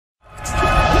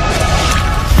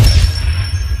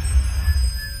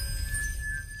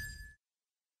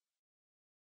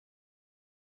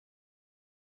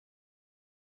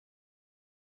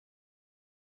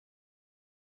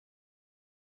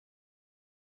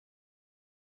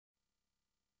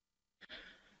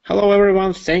Hello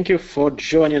everyone, thank you for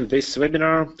joining this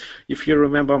webinar. If you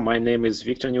remember, my name is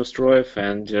Viktor Neustroyev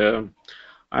and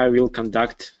I will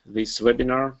conduct this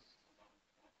webinar.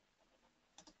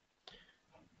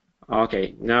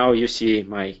 Okay, now you see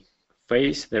my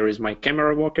face, there is my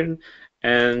camera working,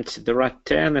 and there are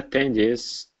 10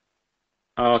 attendees.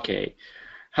 Okay,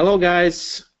 hello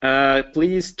guys,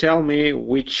 please tell me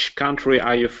which country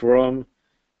are you from?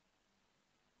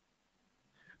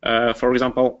 For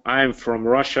example, I'm from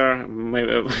Russia.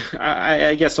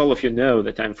 I guess all of you know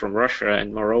that I'm from Russia,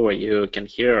 and moreover, you can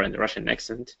hear a Russian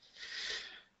accent.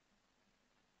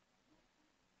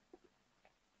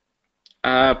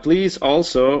 Please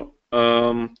also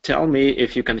tell me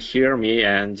if you can hear me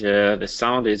and the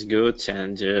sound is good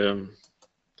and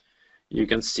you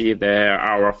can see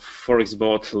our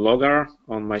ForexBot logo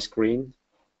on my screen.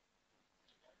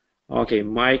 Okay,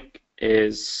 Mike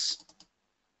is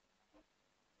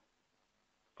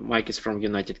from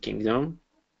United Kingdom.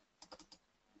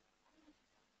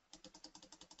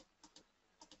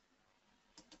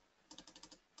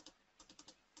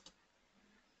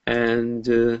 And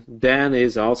Dan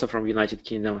is also from United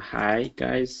Kingdom. Hi,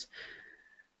 guys.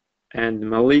 And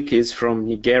Malik is from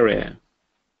Nigeria.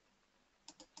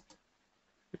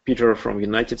 Peter from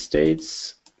United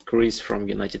States. Chris from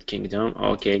United Kingdom.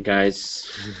 Okay, guys.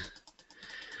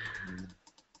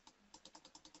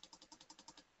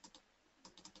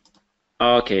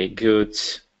 Okay, good.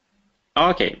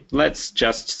 Okay, let's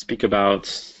just speak about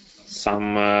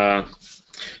some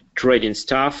trading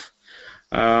stuff.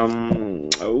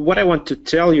 What I want to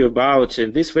tell you about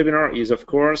in this webinar is, of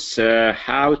course,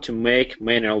 how to make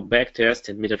manual backtest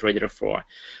in MetaTrader 4.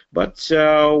 But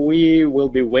we will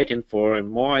be waiting for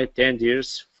more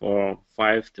attendees for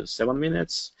 5 to 7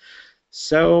 minutes.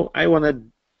 So I want to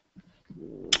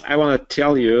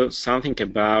tell you something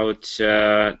about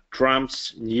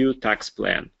Trump's new tax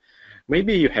plan.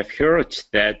 Maybe you have heard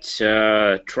that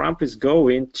Trump is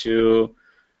going to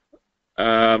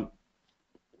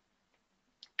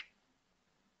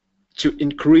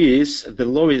increase the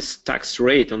lowest tax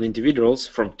rate on individuals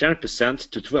from 10%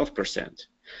 to 12%.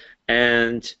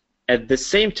 And at the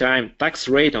same time, tax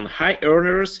rate on high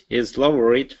earners is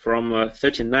lowered from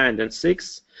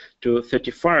 39.6% to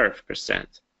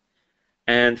 35%.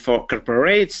 And for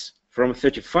corporates, from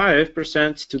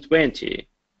 35% to 20%.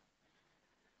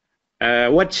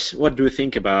 What do you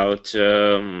think about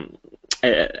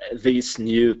this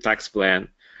new tax plan?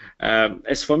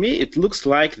 As for me, it looks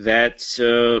like that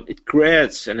it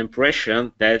creates an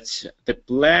impression that the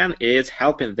plan is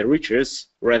helping the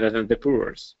richest rather than the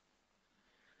poorest.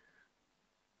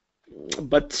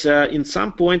 But in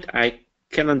some point, I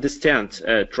can understand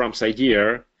Trump's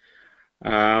idea.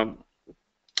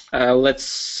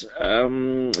 Let's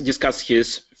discuss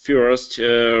his first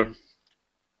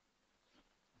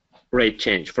rate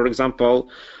change. For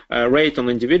example, rate on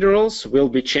individuals will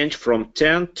be changed from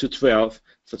 10 to 12.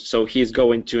 So he's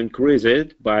going to increase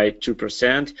it by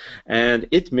 2%, and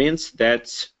it means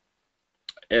that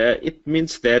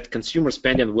consumer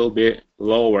spending will be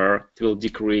lower, it will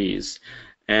decrease,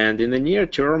 and in the near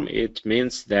term, it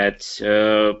means that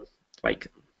like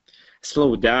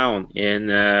slow down in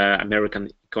American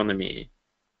economy.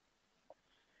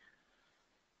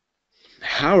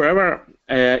 However,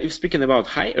 if speaking about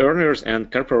high earners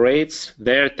and corporates,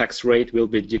 their tax rate will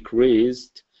be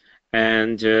decreased,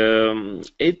 and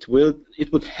it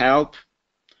would help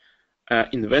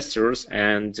investors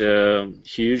and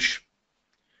huge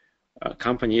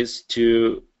companies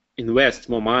to invest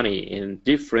more money in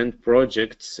different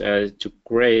projects to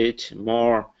create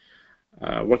more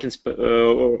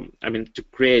to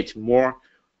create more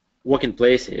working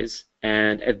places,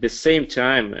 and at the same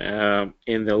time,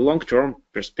 in the long-term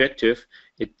perspective,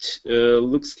 it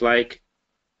looks like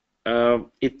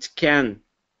it can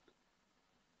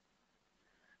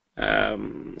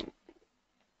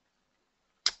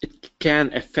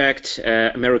affect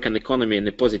American economy in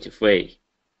a positive way.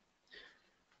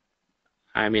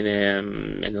 I mean,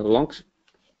 in a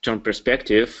long-term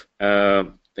perspective,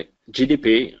 the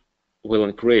GDP will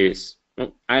increase.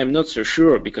 I am not so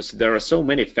sure because there are so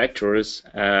many factors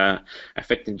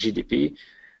affecting GDP,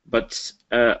 but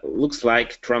looks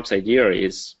like Trump's idea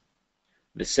is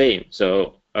the same.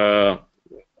 So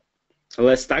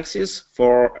less taxes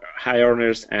for high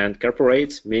earners and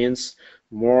corporates means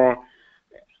more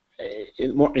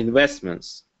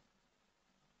investments.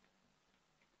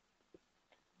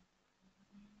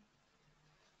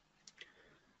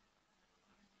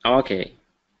 Okay.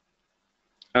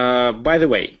 By the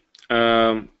way,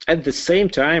 at the same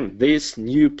time, this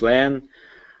new plan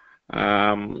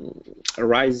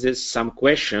raises some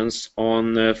questions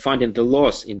on finding the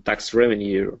loss in tax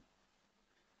revenue.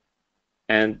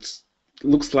 And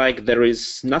looks like there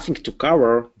is nothing to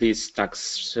cover this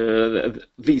loss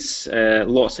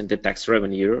in the tax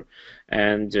revenue,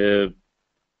 and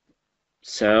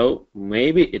so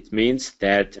maybe it means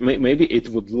that maybe it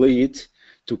would lead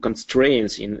to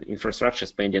constraints in infrastructure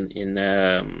spending in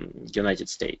United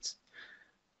States.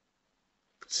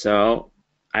 So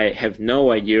I have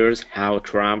no ideas how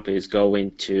Trump is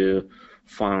going to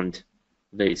fund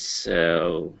this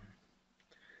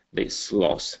this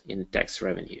loss in tax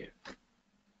revenue.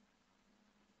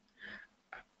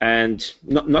 And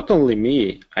not only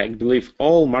me, I believe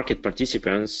all market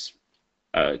participants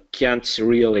can't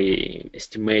really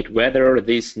estimate whether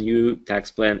this new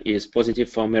tax plan is positive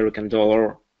for American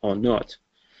dollar or not.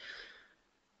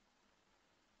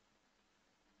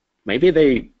 Maybe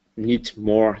they need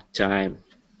more time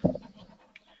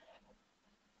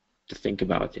to think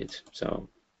about it. So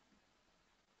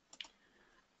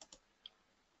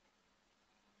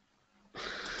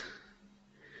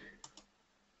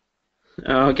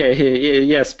okay,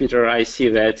 yes, Peter, I see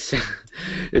that.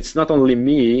 It's not only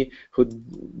me who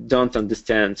don't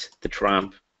understand the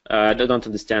Trump, don't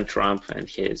understand Trump and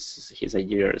his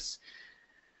ideas.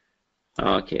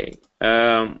 Okay.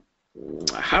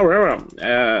 However,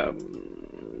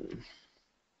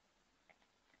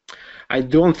 I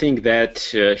don't think that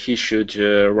he should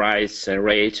raise a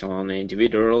rate on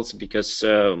individuals, because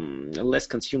less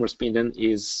consumer spending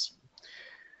is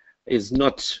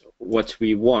not what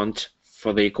we want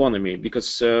for the economy,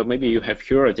 because maybe you have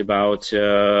heard about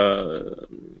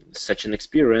such an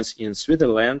experience in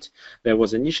Switzerland. There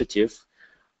was an initiative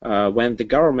when the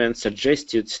government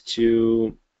suggested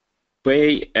to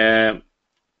pay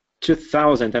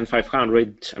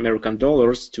 2,500 American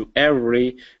dollars to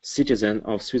every citizen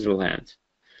of Switzerland.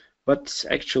 But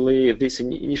actually this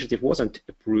initiative wasn't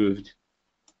approved.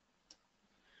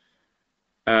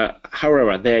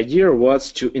 However, the idea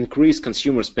was to increase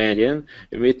consumer spending.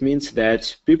 It means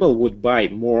that people would buy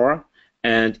more,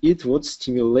 and it would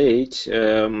stimulate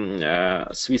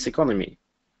Swiss economy.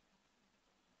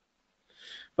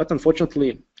 But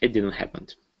unfortunately, it didn't happen.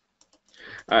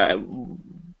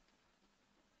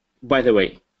 By the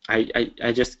way,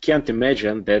 I just can't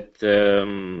imagine that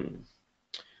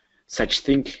such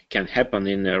thing can happen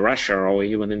in Russia or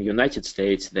even in the United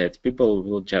States, that people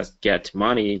will just get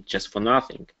money just for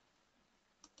nothing.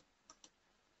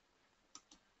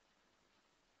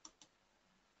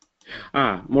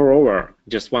 Moreover,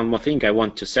 just one more thing I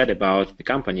want to say about the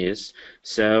companies.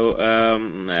 So,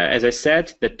 as I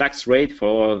said, the tax rate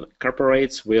for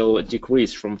corporates will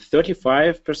decrease from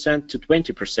 35% to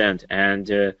 20%,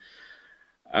 and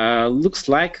looks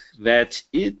like that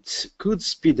it could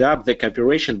speed up the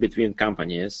cooperation between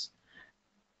companies,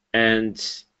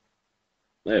 and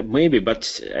maybe,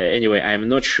 but anyway, I'm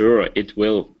not sure it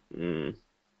will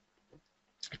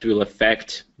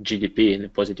affect GDP in a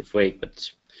positive way, but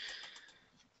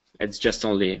it's just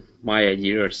only my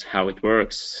ideas how it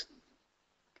works.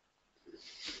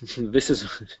 This is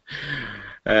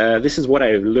what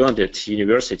I learned at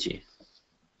university.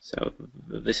 So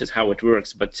this is how it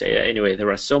works. But anyway, there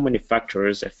are so many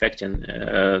factors affecting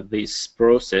this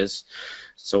process,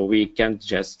 so we can't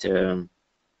just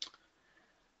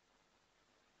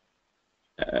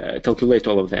calculate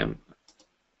all of them.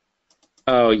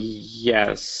 Oh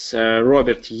yes,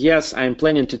 Robert, yes, I'm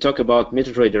planning to talk about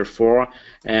MetaTrader 4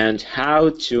 and how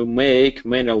to make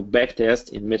manual backtest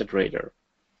in MetaTrader.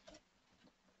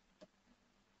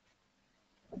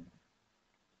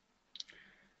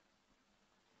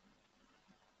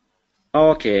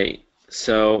 Okay,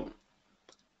 so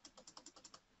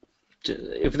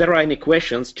if there are any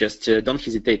questions, just don't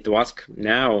hesitate to ask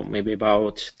now, maybe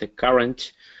about the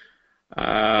current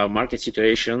market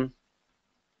situation.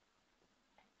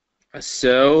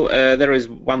 So there is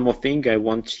one more thing I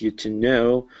want you to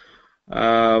know.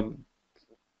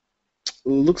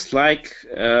 Looks like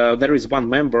there is one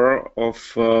member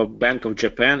of Bank of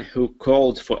Japan who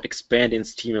called for expanding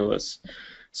stimulus.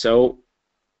 So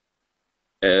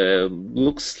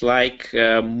looks like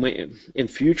in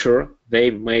future they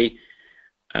may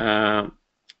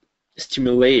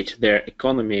stimulate their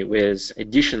economy with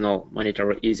additional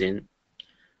monetary easing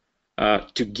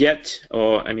to get,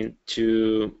 or I mean,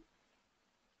 to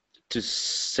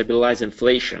stabilize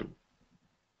inflation.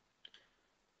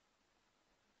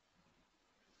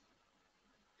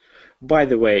 By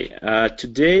the way,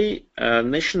 today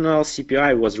national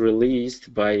CPI was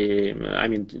released by, I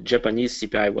mean, Japanese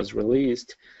CPI was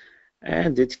released,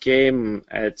 and it came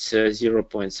at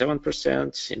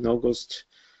 0.7% in August.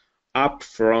 up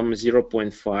from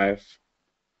 0.5.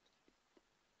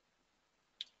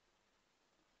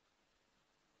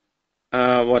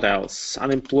 What else?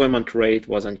 Unemployment rate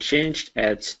was unchanged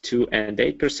at 2 and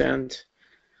 8%.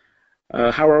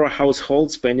 However,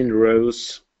 household spending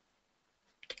rose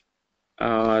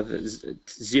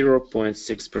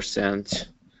 0.6%.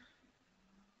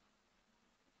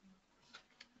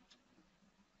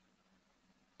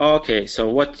 Okay, so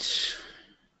what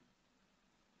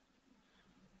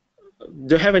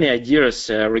do you have any ideas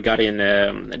regarding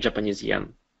Japanese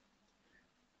yen?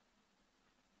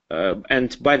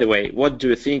 And by the way, what do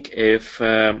you think if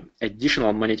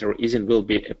additional monetary easing will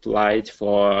be applied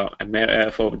for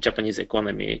Japanese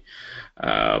economy?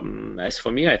 As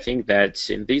for me, I think that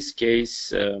in this case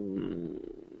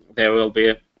there will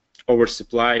be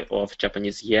oversupply of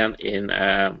Japanese yen in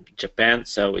Japan,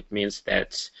 so it means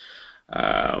that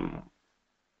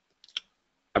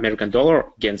American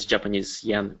dollar against Japanese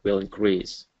yen will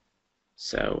increase.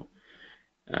 So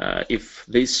if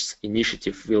this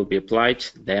initiative will be applied,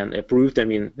 then approved, I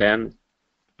mean, then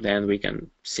we can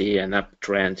see an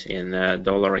uptrend in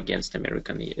dollar against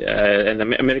American and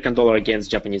American dollar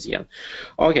against Japanese yen.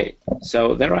 Okay,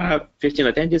 so there are 15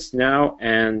 attendees now,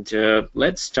 and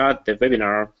let's start the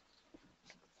webinar.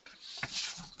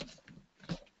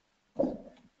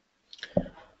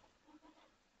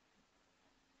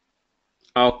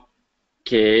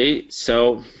 Okay,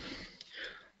 so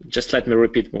just let me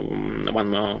repeat one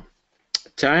more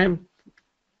time.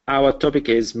 Our topic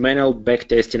is manual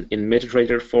backtesting in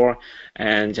MetaTrader 4,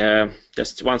 and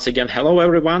just once again, hello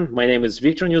everyone. My name is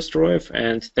Viktor Neustroyev,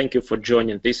 and thank you for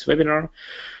joining this webinar.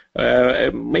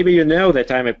 Maybe you know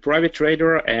that I'm a private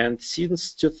trader, and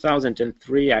since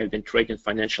 2003 I've been trading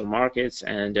financial markets,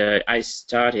 and I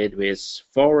started with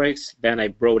Forex, then I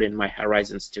broadened my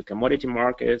horizons to commodity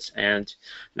markets, and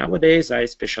nowadays I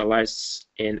specialize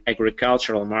in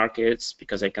agricultural markets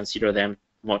because I consider them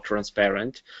more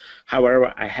transparent.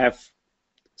 However, I have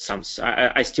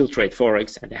I still trade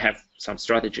Forex, and I have some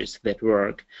strategies that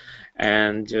work.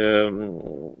 And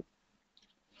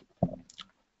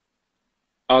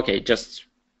okay, just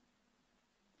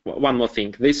one more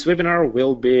thing. This webinar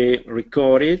will be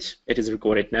recorded. It is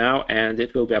recorded now, and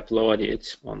it will be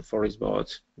uploaded on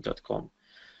forexboard.com.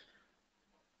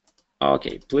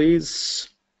 Okay, please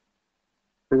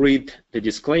read the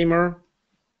disclaimer.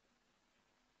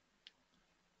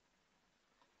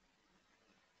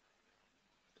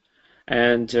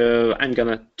 And I'm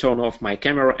gonna turn off my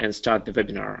camera and start the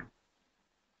webinar.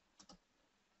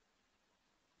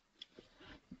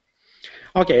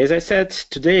 Okay, as I said,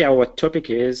 today our topic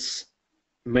is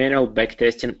manual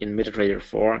backtesting in MetaTrader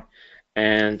 4.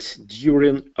 And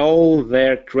during all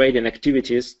their trading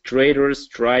activities, traders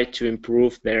try to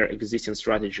improve their existing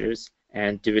strategies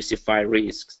and diversify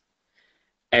risks,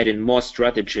 adding more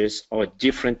strategies or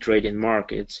different trading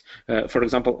markets. For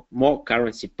example, more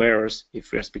currency pairs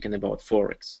if we're speaking about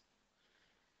Forex.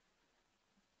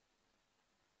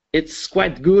 It's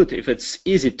quite good if it's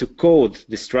easy to code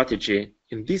the strategy.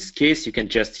 In this case, you can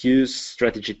just use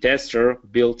strategy tester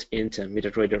built into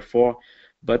MetaTrader 4,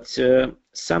 but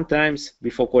sometimes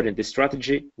before coding the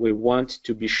strategy, we want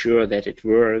to be sure that it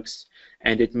works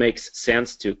and it makes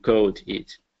sense to code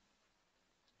it.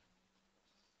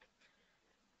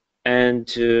 And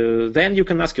then you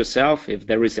can ask yourself if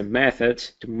there is a method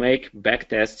to make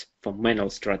backtests for manual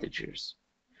strategies.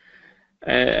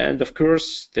 And of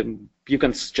course, you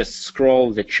can just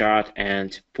scroll the chart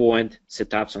and point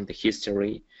setups on the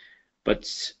history. But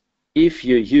if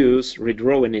you use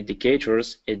redrawing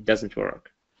indicators, it doesn't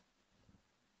work.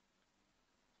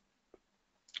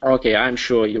 Okay, I'm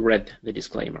sure you read the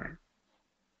disclaimer.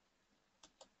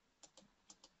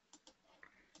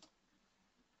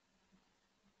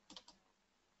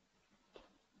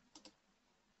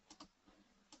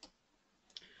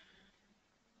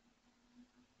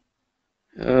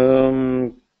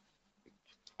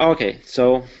 Okay,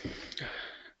 so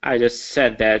I just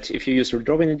said that if you use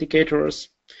redrawing indicators,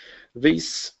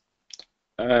 this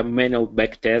manual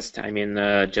backtest, I mean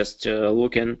just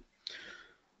scrolling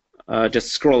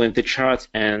the chart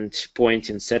and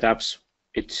pointing setups,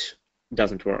 it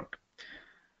doesn't work.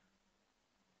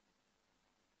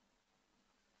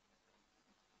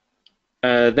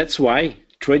 That's why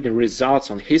trading results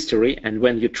on history and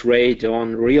when you trade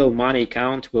on real money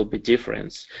account will be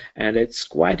different. And it's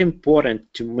quite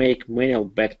important to make manual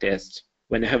backtests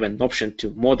when you have an option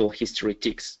to model history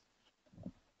ticks.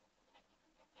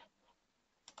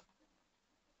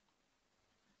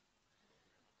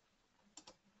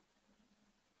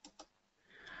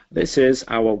 This is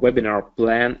our webinar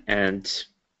plan, and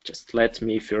just let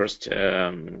me first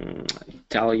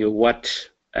tell you what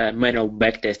manual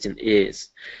backtesting is.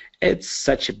 It's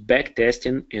such a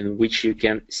backtesting in which you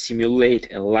can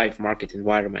simulate a live market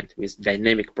environment with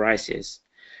dynamic prices.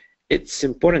 It's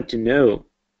important to know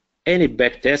any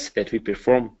backtest that we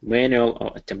perform, manual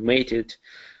or automated,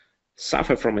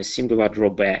 suffer from a singular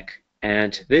drawback,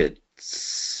 and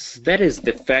that is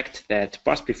the fact that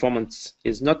past performance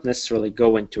is not necessarily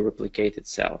going to replicate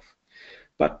itself.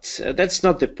 But that's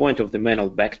not the point of the manual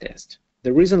backtest.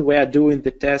 The reason we are doing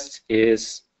the test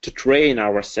is to train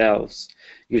ourselves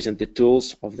using the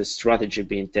tools of the strategy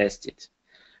being tested.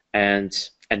 And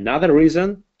another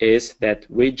reason is that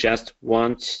we just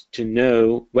want to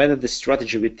know whether the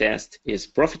strategy we test is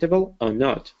profitable or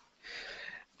not.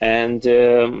 And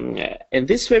in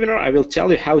this webinar, I will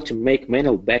tell you how to make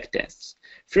manual backtests.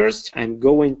 First, I'm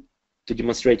going to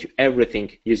demonstrate you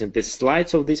everything using the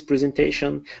slides of this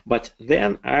presentation, but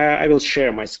then I will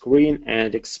share my screen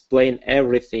and explain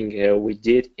everything we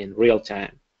did in real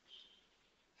time.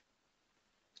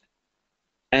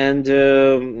 And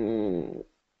in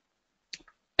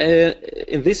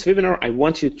this webinar, I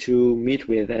want you to meet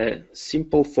with a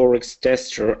simple Forex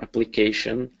tester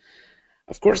application.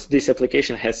 Of course, this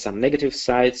application has some negative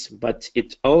sides, but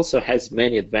it also has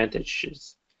many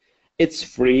advantages. It's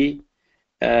free,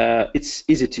 it's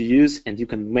easy to use, and you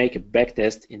can make a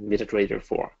backtest in MetaTrader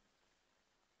 4.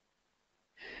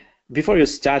 Before you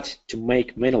start to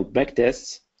make manual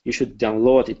backtests, you should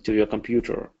download it to your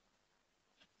computer.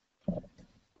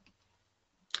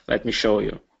 Let me show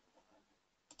you.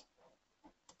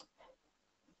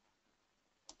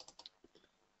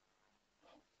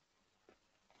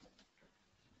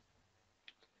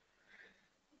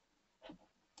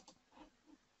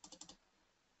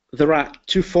 There are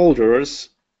two folders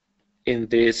in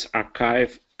this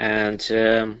archive, and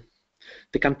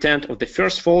the content of the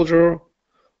first folder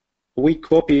we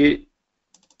copy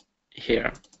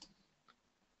here.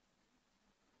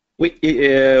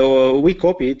 We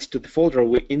copy it to the folder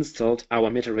we installed our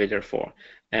MetaTrader for,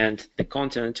 and the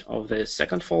content of the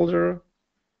second folder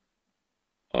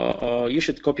you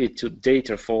should copy it to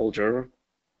data folder.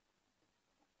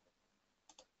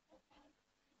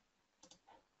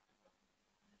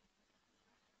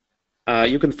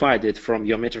 You can find it from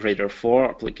your MetaTrader 4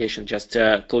 application. Just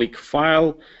click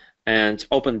File and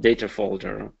open Data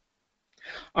folder.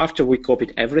 After we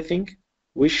copied everything,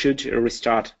 we should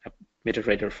restart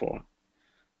MetaTrader 4.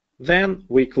 Then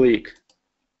we click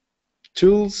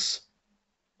Tools,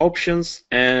 Options,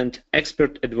 and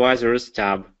Expert Advisors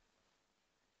tab.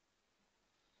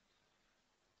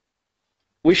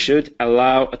 We should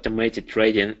allow automated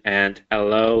trading and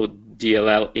allow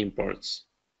DLL imports,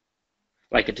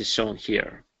 like it is shown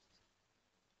here.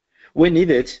 We need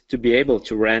it to be able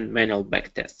to run manual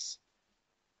backtests.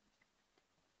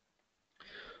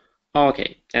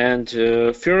 Okay, and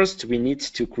first we need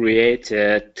to create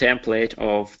a template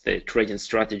of the trading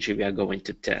strategy we are going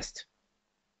to test.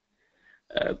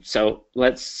 So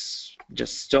let's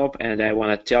just stop, and I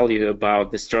want to tell you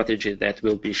about the strategy that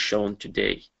will be shown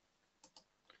today.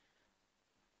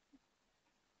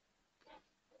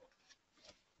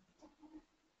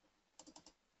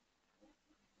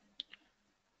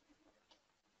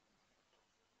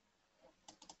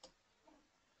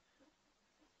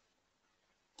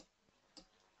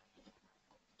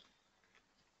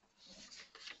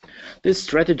 This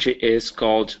strategy is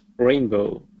called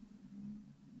Rainbow.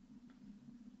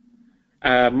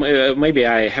 Maybe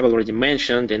I have already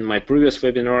mentioned in my previous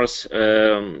webinars,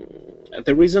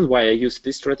 the reason why I use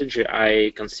this strategy,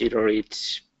 I consider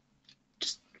it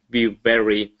just be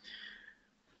very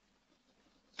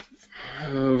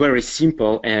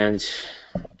simple and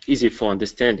easy for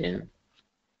understanding.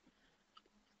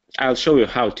 I'll show you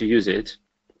how to use it.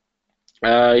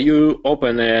 You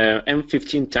open a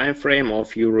M15 time frame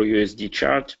of Euro USD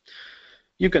chart.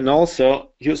 You can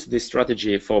also use this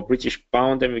strategy for British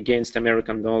pound against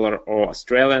American dollar or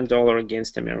Australian dollar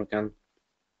against American.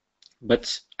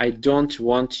 But I don't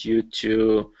want you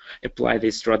to apply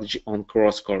this strategy on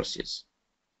cross courses.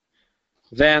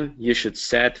 Then you should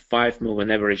set 5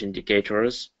 moving average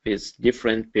indicators with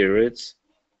different periods.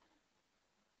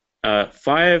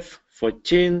 5,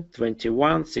 14,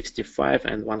 21, 65,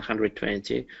 and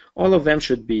 120. All of them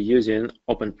should be using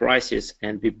open prices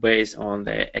and be based on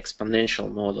the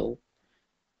exponential model.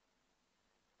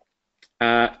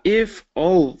 If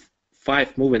all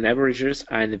 5 moving averages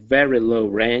are in a very low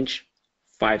range,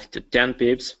 5 to 10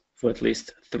 pips for at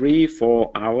least 3-4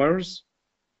 hours,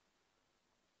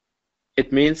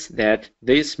 it means that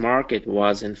this market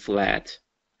was in flat.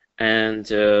 And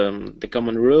the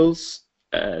common rules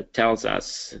tells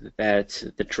us that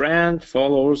the trend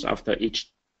follows after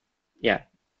each,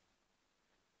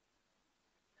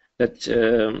 that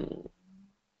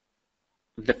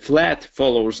the flat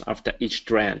follows after each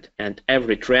trend, and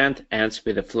every trend ends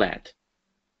with a flat.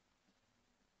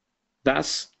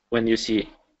 Thus, when you see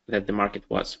that the market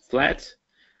was flat,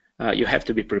 you have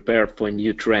to be prepared for a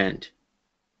new trend.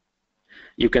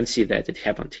 You can see that it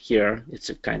happened here. It's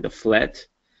a kind of flat.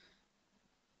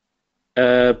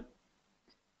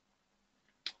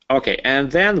 Okay, and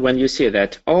then when you see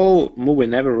that all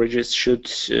moving averages should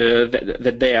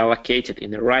that they are located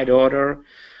in the right order,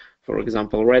 for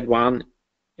example, red one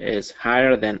is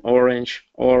higher than orange,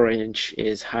 orange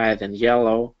is higher than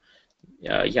yellow,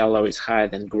 yellow is higher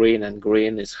than green, and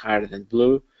green is higher than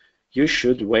blue, you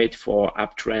should wait for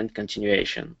uptrend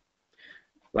continuation.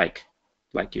 Like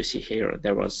you see here,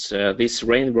 there was this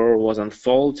rainbow was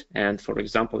unfold, and for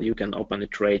example, you can open a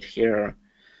trade here,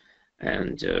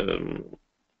 and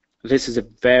this is a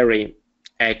very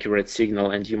accurate signal,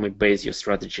 and you may base your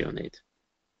strategy on it.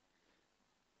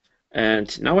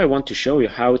 And now I want to show you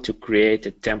how to create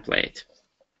a template.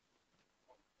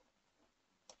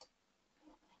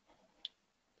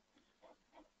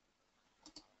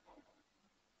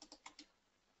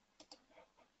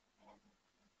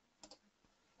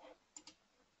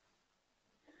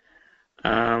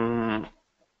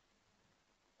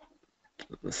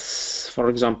 For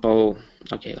example,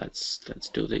 okay, let's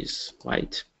do this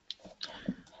white.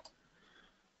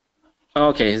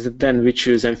 Okay, then we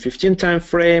choose M15 time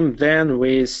frame. Then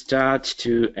we start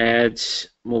to add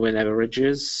moving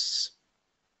averages.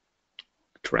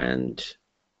 Trend,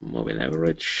 moving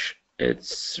average.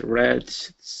 It's red.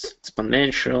 It's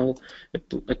exponential.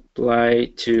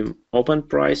 Apply to open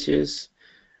prices.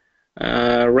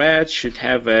 Red should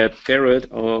have a period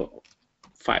of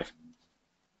 5.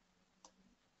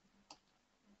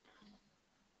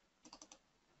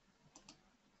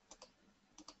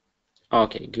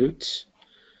 Okay, good.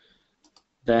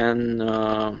 Then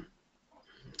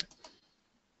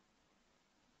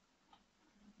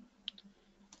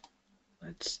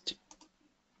let's do,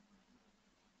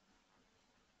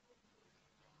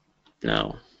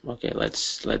 no. Okay,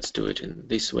 let's do it in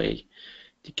this way.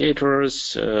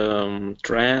 Indicators,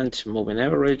 trend, moving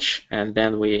average, and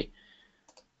then we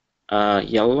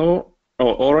yellow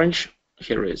or orange.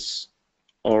 Here is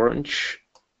orange.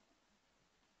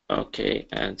 Okay,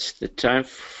 and the time,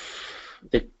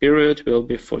 the period will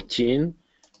be 14.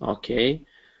 Okay,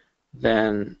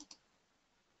 then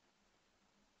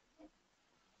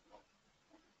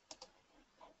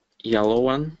yellow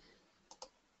one,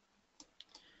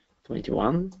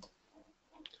 21.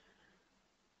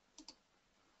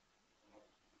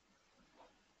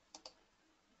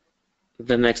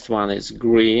 The next one is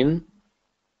green,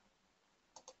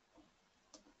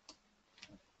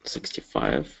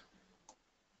 65.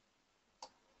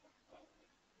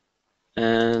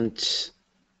 And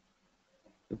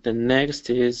the next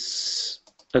is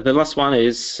the last one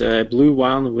is blue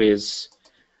one with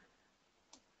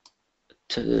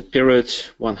period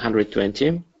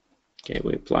 120. Okay,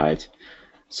 we applied.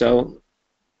 So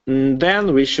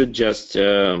then we should just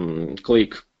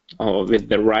click with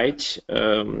the right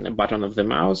button of the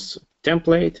mouse,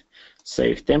 template,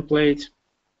 save template,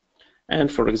 and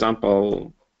for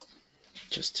example,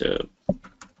 just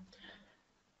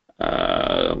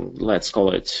let's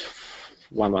call it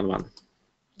 111.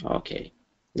 Okay,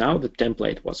 now the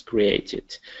template was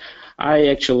created.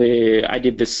 I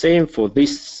did the same for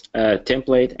this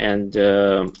template, and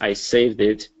I saved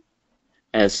it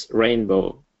as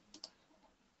rainbow.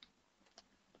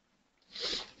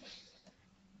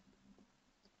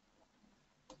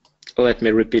 Let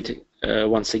me repeat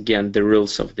once again the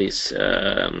rules of this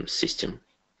system.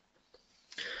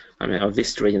 Of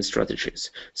these trading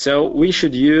strategies. So we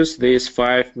should use these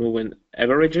 5 moving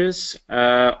averages.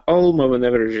 All moving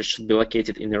averages should be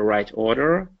located in the right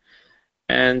order.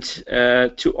 And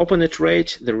to open a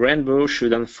trade, the rainbow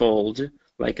should unfold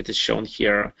like it is shown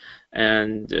here.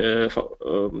 And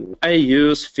I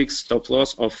use fixed stop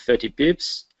loss of 30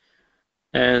 pips.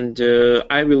 And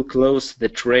I will close the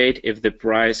trade if the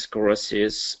price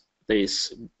crosses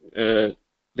this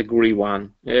the green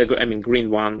one, green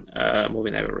one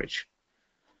moving average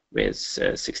with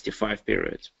 65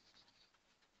 period.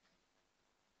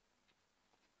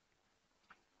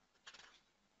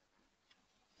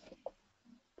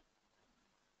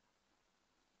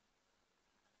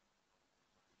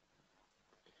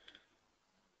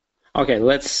 Okay,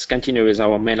 let's continue with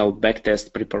our manual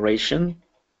backtest preparation.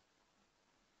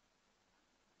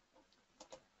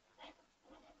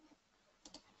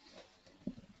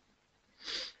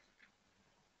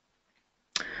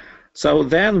 So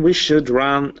then we should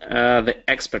run the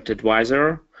expert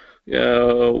advisor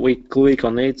we click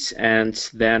on it and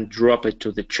then drop it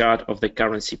to the chart of the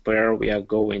currency pair we are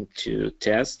going to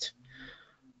test.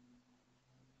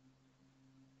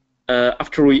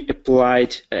 After we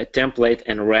applied a template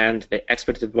and ran the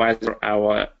expert advisor,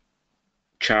 our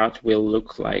chart will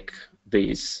look like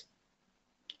this.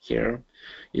 Here,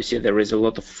 you see there is a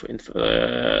lot of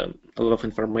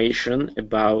information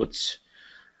about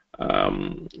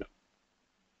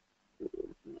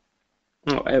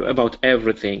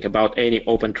everything, about any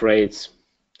open trades.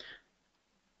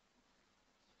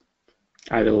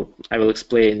 I will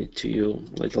explain it to you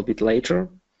a little bit later.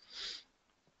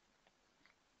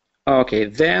 Okay,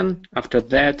 then after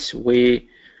that we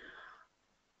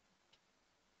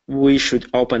should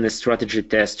open a strategy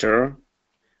tester.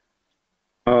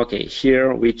 Okay,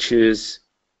 here we choose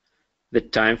the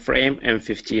time frame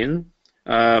M15.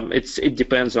 It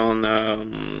depends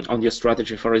on your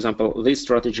strategy. For example, this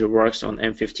strategy works on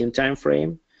M15 time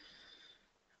frame.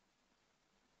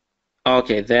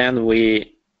 Okay, then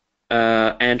we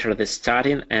enter the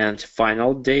starting and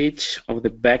final date of the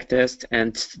backtest,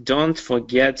 and don't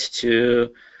forget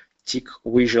to tick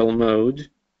visual mode,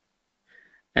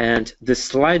 and the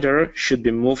slider should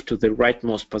be moved to the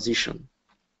rightmost position.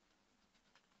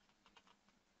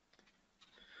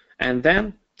 And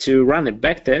then to run a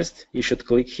backtest, you should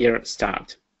click here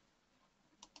Start.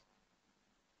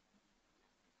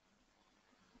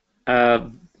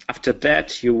 After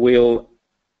that, you will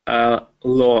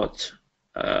load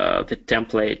the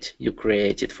template you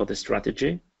created for the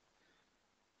strategy,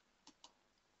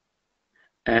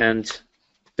 and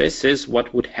this is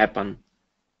what would happen.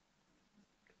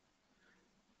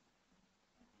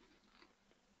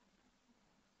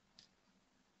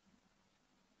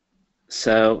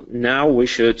 So now we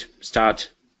should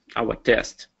start our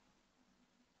test.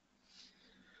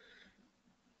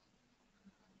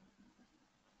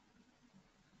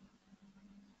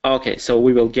 Okay, so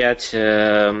we will get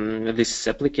this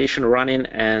application running,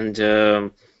 and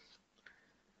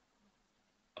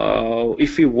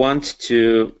if we want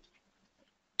to,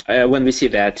 when we see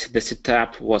that the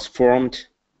setup was formed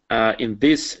in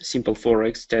this simple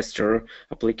Forex tester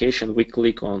application, we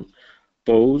click on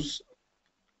Pause,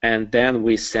 and then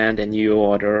we send a new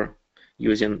order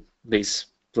using this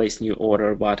Place New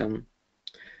Order button.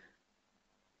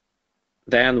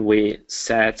 Then we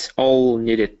set all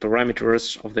needed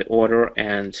parameters of the order,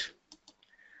 and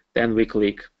then we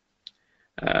click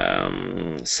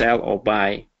Sell or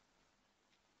Buy.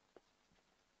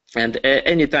 And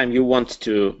anytime you want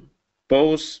to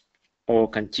pause or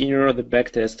continue the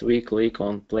backtest, we click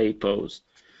on Play Pause.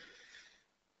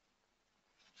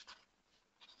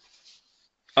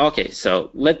 Okay,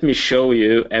 so let me show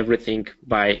you everything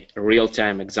by a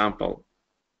real-time example.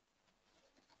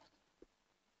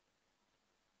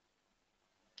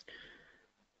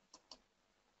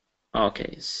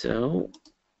 Okay, so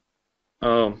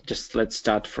just let's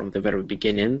start from the very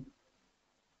beginning.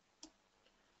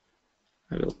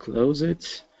 I will close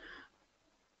it.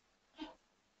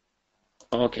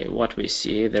 Okay, what we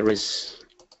see, there is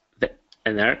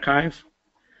an archive,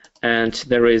 and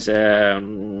there is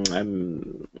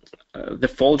the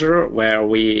folder where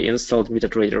we installed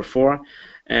MetaTrader 4,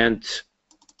 and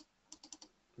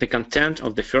the content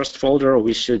of the first folder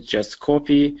we should just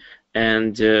copy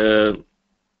and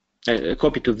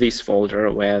copy to this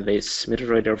folder where this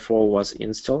MetaTrader 4 was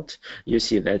installed. You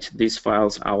see that these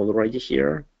files are already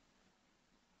here.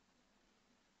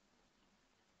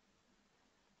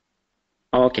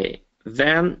 Okay,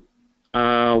 then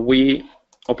we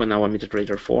open our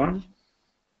MetaTrader 4.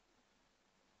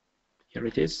 Here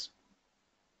it is.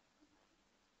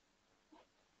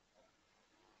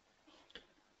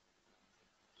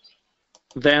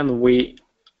 Then we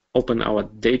open our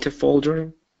data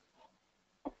folder.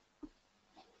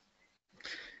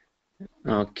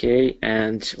 Okay,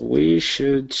 and we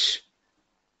should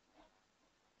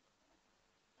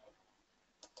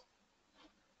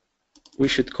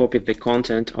copy the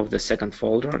content of the second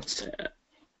folder. It's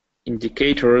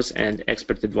indicators and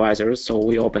expert advisors. So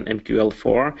we open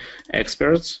MQL4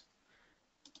 experts.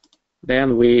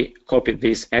 Then we copy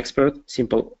this expert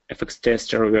simple FX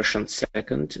tester version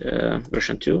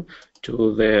 2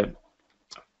 to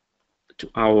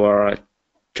our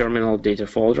terminal data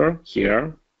folder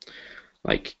here.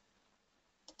 Like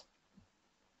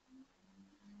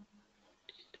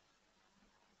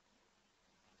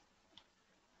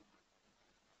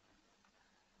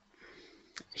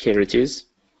here it is.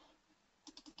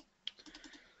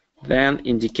 Then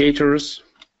indicators,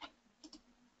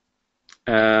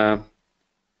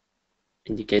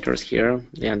 indicators here,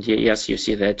 and yes, you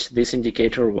see that this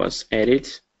indicator was added.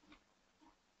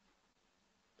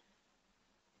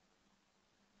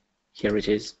 Here it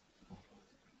is.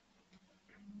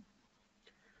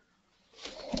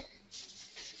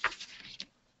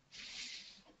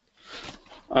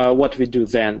 What we do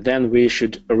then we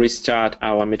should restart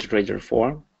our MetaTrader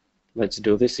 4. Let's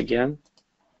do this again.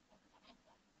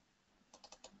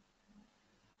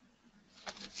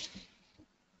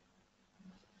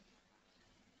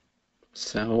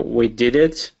 So we did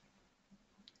it.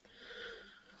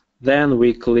 Then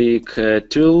we click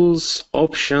Tools,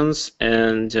 Options,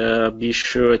 and be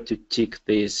sure to tick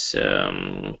these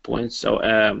points. So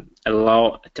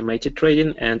allow automated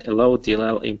trading and allow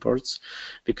DLL imports,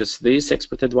 because this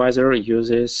expert advisor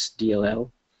uses DLL.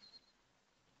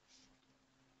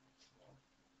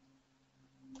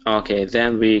 Okay,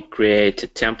 then we create a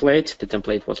template. The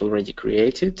template was already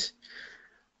created.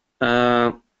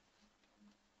 Then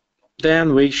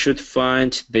we should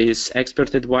find this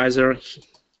expert advisor.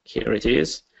 Here it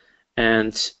is,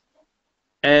 and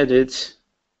add it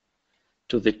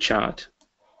to the chart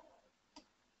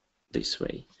this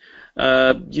way.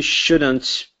 You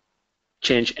shouldn't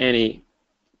change any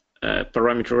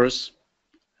parameters.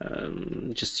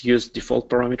 Just use default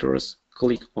parameters.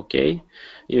 Click OK.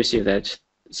 You see that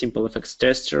Simple FX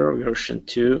Tester version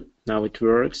 2. Now it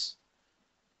works.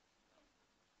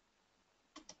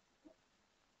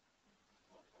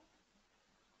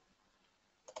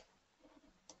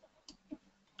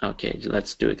 Okay,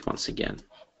 let's do it once again.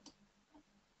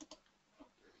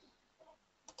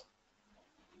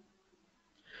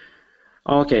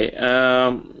 Okay,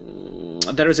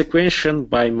 there is a question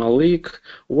by Malik.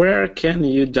 Where can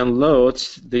you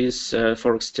download this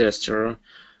Forex tester?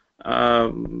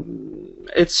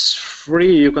 It's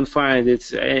free. You can find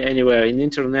it anywhere in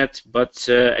internet, but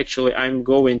actually I'm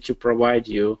going to provide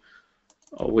you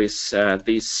with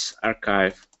this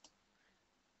archive.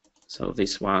 So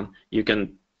this one, you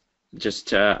can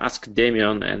just ask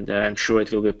Damian, and I'm sure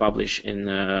it will be published in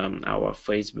our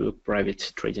Facebook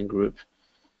private trading group.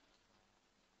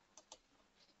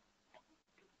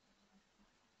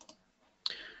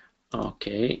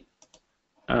 Okay,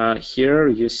 here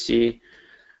you see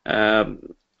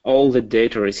all the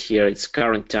data is here. It's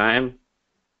current time,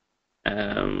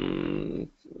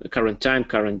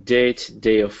 current date,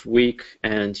 day of week,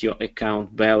 and your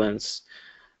account balance.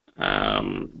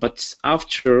 But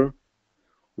after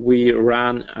we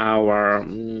run our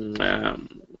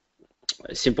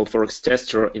simple Forex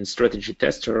tester in strategy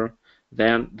tester,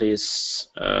 then these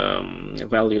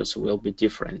values will be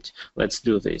different. Let's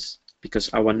do this, because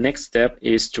our next step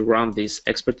is to run this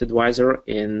expert advisor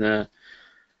in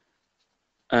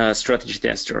strategy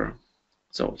tester.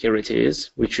 So here it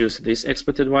is. We choose this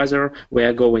expert advisor. We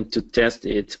are going to test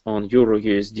it on Euro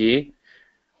USD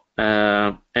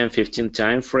M15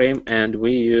 time frame, and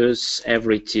we use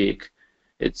every tick.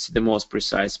 It's the most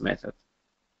precise method.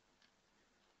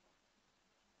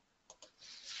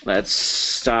 Let's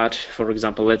start. For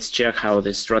example, let's check how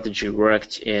this strategy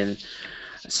worked in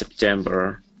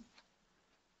September.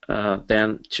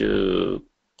 Then to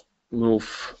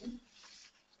move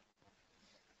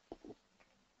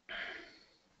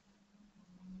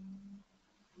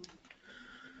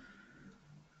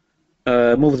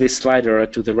this slider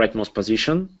to the rightmost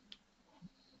position.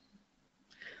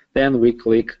 Then we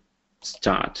click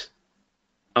Start.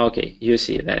 Okay, you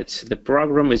see that the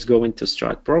program is going to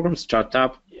start. Program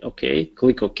startup. Okay,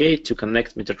 click OK to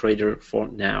connect MetaTrader for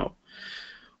now.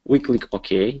 We click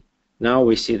OK. Now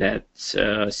we see that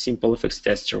simple FX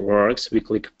tester works. We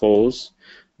click Pause.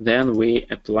 Then we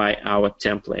apply our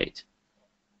template.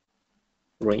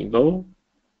 Rainbow.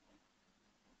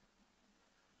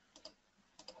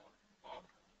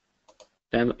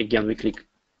 Then again we click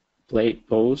Play,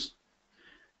 Pause,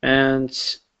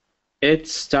 and it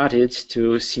started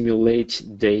to simulate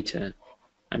data.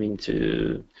 I mean,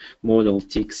 to model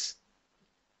ticks.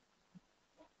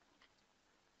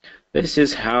 This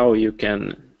is how you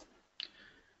can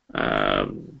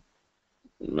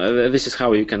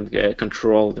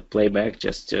control the playback.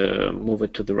 Just move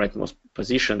it to the rightmost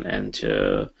position, and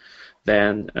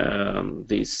then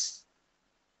the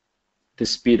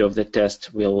speed of the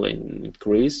test will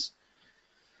increase.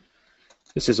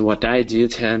 This is what I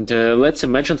did, and let's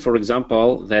imagine, for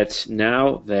example, that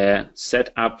now the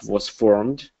setup was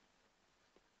formed.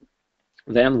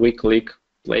 Then we click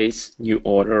Place New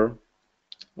Order.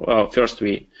 Well, first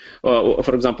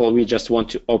for example, we just want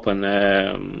to open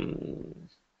a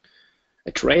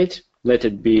trade. Let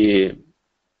it be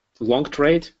long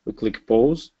trade. We click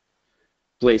Pause,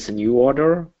 place a new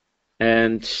order,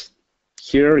 and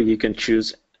here you can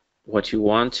choose what you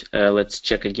want. Let's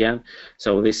check again.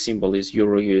 So this symbol is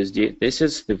Euro USD. This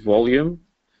is the volume.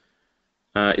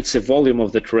 It's the volume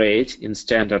of the trade in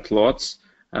standard lots.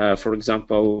 For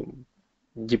example,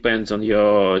 depends on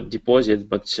your deposit,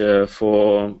 but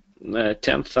for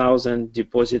 10,000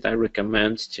 deposit, I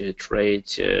recommend to trade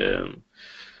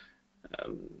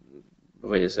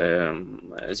with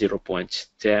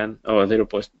 0.10 or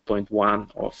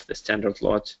 0.1 of the standard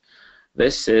lot.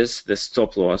 This is the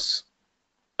stop loss,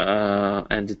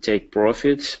 and the take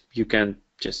profit. You can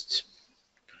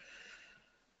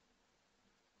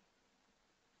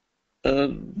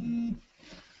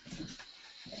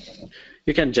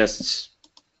just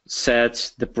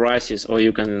set the prices, or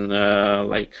you can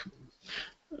write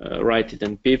it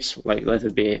in pips, like let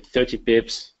it be 30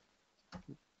 pips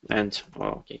and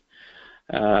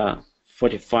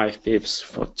 45 pips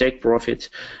for take profit.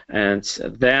 And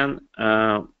then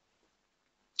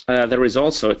there is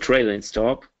also a trailing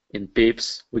stop in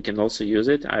pips. We can also use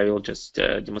it. I will just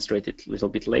demonstrate it a little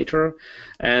bit later.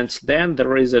 And then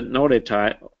there is an order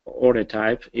type.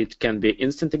 It can be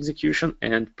instant execution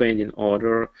and pending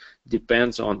order.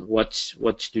 Depends on what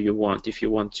do you want. If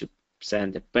you want to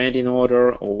send a pending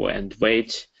order and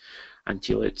wait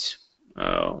until it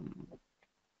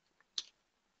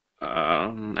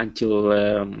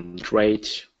trade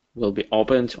will be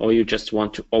opened, or you just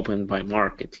want to open by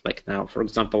market, like now. For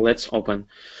example, let's open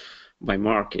by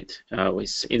market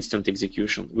with instant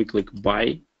execution. We click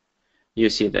buy. You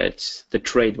see that the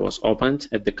trade was opened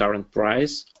at the current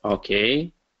price.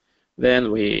 Okay.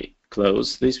 Then we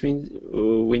close this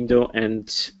window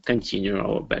and continue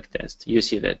our backtest. You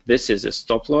see that this is a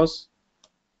stop loss,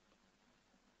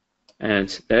 and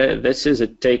this is a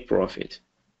take profit.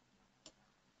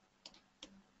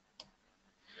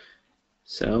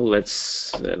 So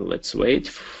let's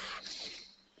wait.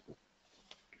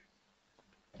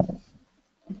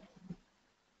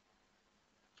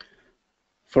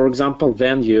 For example,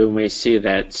 then you may see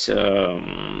that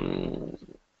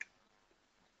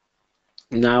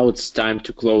now it's time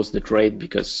to close the trade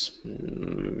because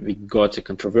we got a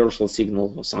controversial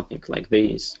signal or something like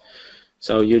this.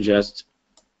 So you just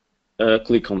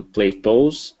click on play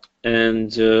pause,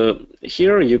 and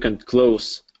here you can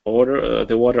close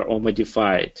the order or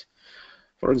modify it.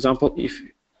 For example,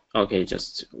 okay,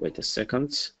 just wait a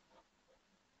second.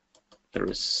 There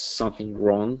is something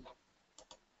wrong.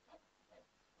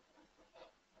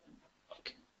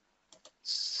 Okay.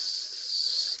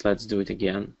 Let's do it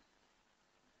again.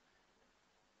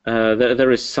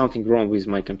 There is something wrong with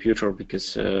my computer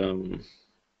because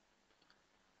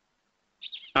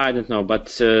I don't know, but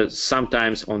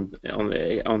sometimes on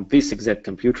this exact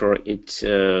computer it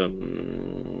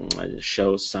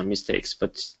shows some mistakes.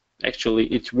 But actually,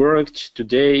 it worked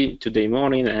today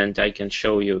morning, and I can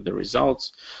show you the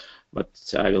results. But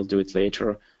I will do it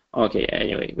later. Okay.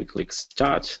 Anyway, we click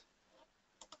Start.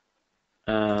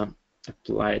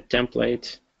 Apply a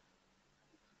template.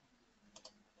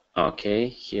 Okay,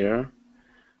 here.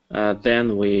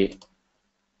 Then we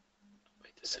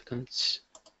wait a second.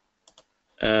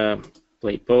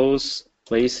 Play pause,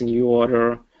 place a new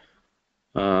order.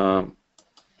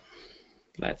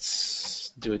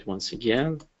 Let's do it once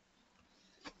again.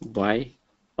 Buy.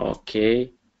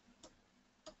 Okay.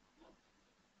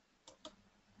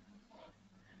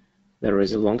 There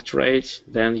is a long trade.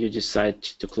 Then you decide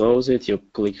to close it. You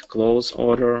click Close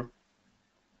Order.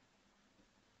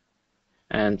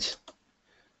 And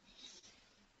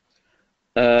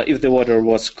if the order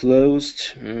was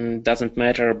closed, doesn't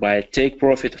matter by take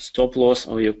profit, stop loss,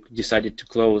 or you decided to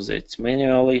close it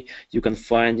manually, you can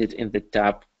find it in the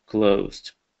tab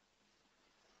Closed.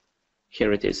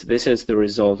 Here it is. This is the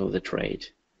result of the trade.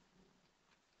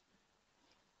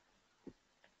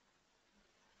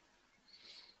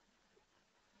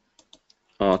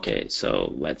 Okay,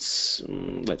 so let's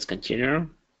continue.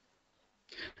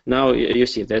 Now you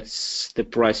see that's the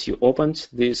price you opened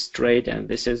this trade, and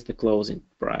this is the closing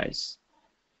price.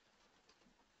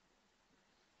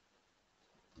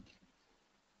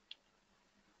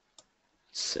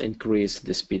 Let's increase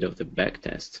the speed of the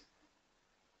backtest.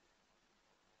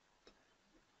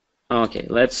 Okay,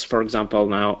 let's, for example,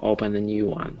 now open a new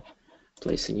one.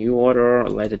 Place a new order.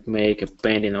 Let it make a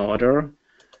pending order.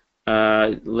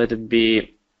 Let it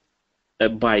be a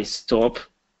buy stop.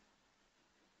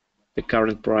 The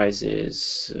current price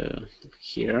is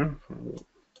here.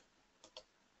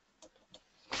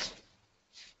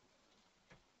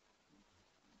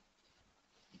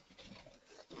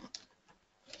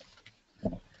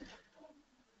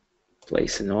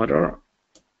 Place an order.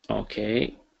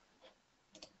 Okay.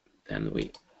 Then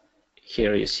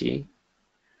here you see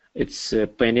it's a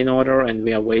pending order, and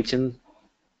we are waiting.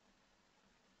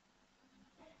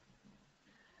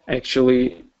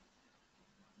 Actually,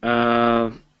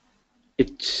 the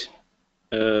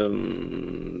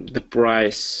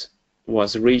price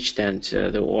was reached and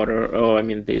the order,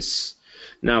 this,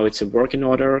 now it's a working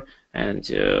order and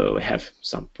we have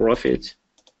some profit.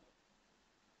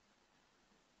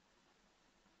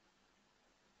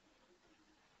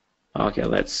 Okay,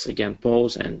 let's again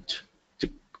pause and to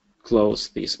close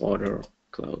this order,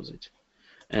 close it.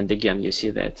 And again, you see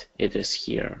that it is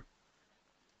here.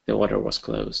 The order was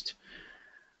closed.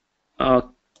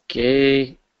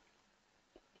 Okay,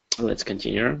 let's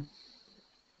continue.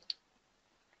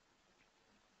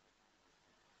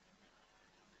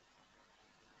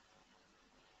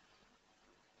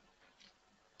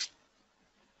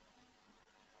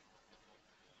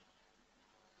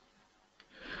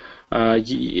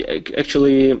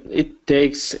 Actually, it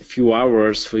takes a few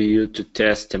hours for you to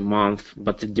test a month,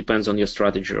 but it depends on your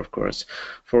strategy, of course.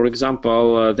 For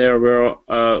example, there were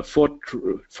four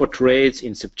trades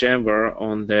in September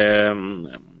on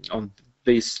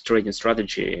this trading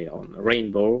strategy on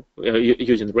Rainbow,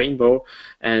 using Rainbow,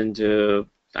 and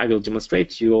I will demonstrate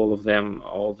to you all of them,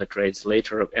 all the trades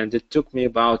later. And it took me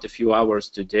about a few hours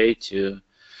today to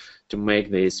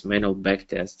make this manual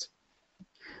backtest.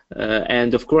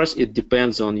 And of course, it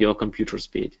depends on your computer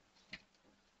speed.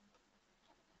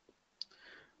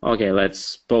 Okay,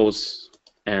 let's pause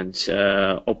and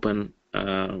open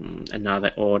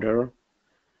another order.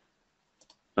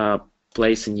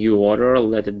 Place a new order.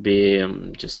 Let it be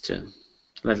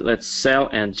let's sell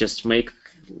and just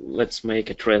let's make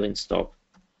a trailing stop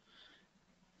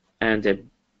and a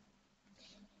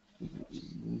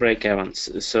break even.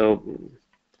 So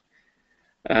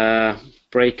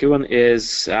break even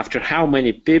is after how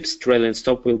many pips trailing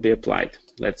stop will be applied.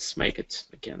 Let's make it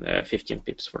again 15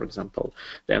 pips, for example.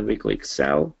 Then we click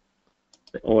sell.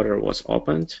 The order was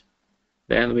opened.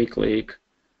 Then we click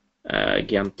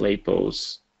again play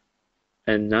pause.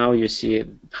 And now you see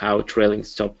how trailing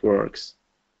stop works.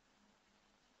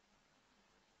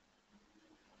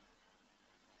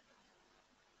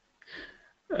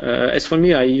 As for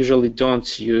me, I usually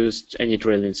don't use any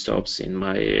trailing stops in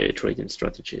my trading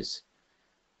strategies.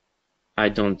 I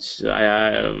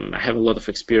have a lot of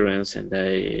experience, and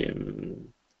I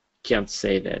can't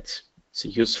say that it's a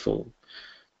useful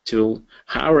tool.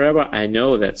 However, I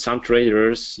know that some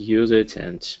traders use it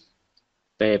and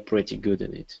they are pretty good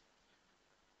in it.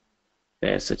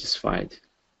 They are satisfied.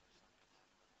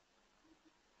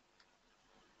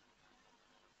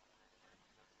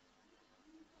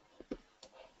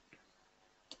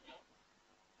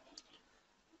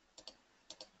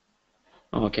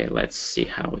 Okay, let's see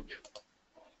how it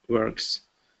works.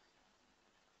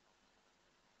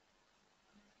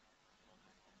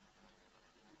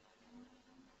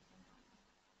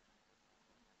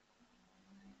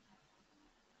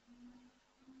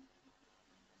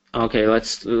 Okay,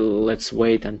 let's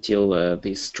wait until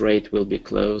this trade will be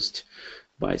closed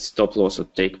by stop loss or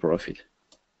take profit.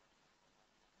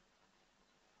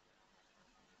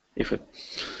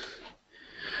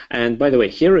 And by the way,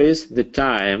 here is the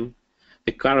time,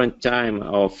 the current time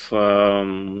of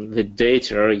the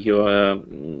data you're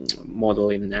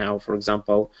modeling now. For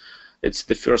example, it's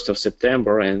the 1st of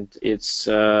September and it's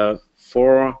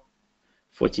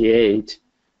 4:48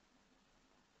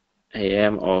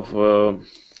 a.m. of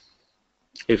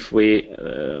if we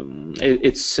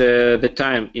it's the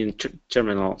time in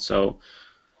terminal. So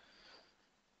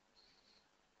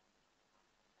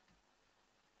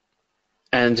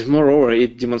and moreover,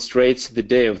 it demonstrates the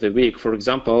day of the week. For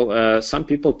example, some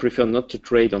people prefer not to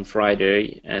trade on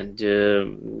Friday, and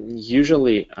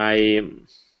usually I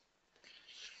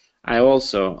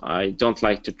don't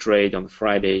like to trade on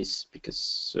Fridays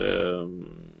because the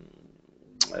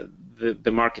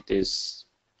market is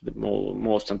the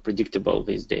most unpredictable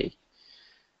these days.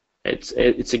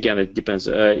 It's again, it depends.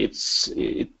 It's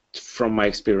from my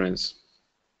experience.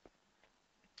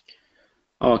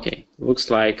 Okay, looks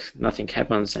like nothing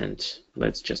happens, and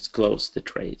let's just close the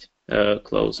trade.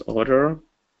 Close order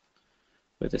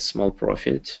with a small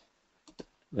profit.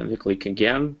 Then we click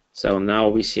again. So now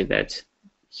we see that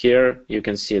here you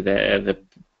can see the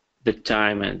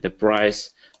time and the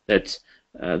price that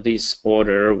this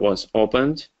order was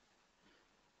opened,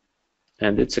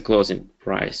 and it's a closing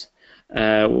price.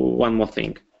 One more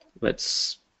thing.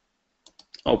 Let's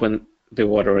open the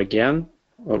order again.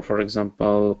 Or for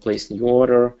example, place new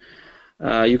order.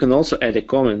 You can also add a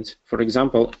comment. For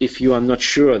example, if you are not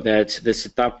sure that the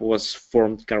setup was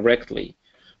formed correctly,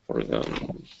 for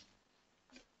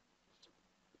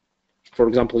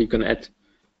example, you can add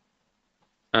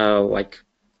like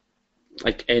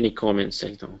any comments,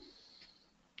 and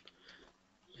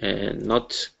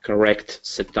not correct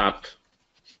setup.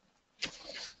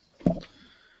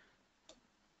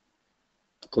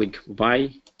 Click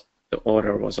buy. the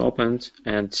order was opened,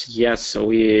 and yes, so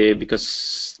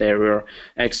because there were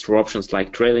extra options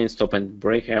like trailing stop and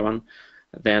break even,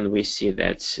 then we see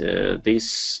that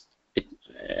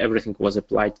everything was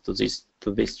applied to this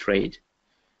trade.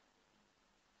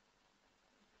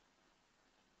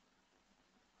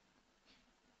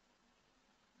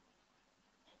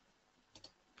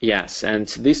 Yes, and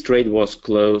this trade was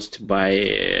closed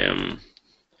by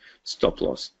stop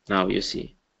loss. Now you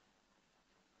see.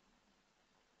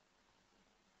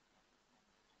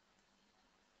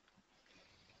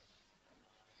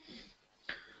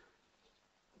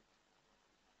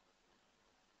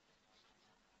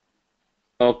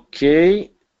 Okay.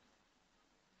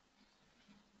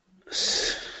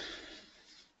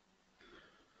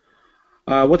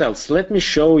 What else? Let me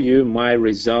show you my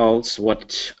results,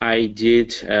 what I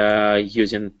did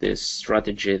using this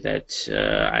strategy that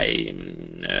I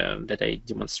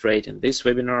demonstrate in this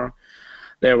webinar.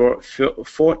 There were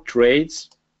 4 trades.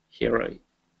 Here,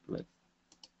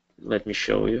 let me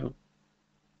show you.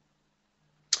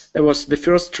 There was the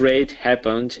first trade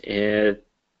happened at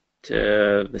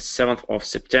the 7th of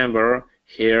September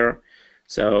here.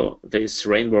 So this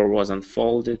rainbow was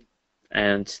unfolded,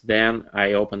 and then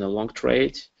I opened a long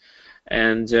trade,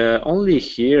 and only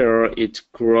here it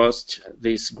crossed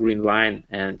this green line,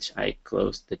 and I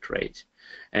closed the trade.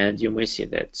 And you may see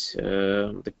that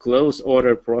the close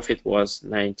order profit was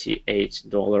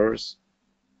 $98.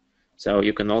 So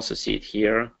you can also see it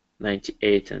here,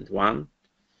 98 and 1,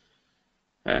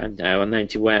 and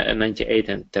 98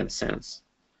 and 10 cents.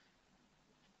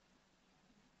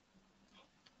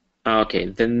 Okay,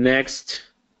 the next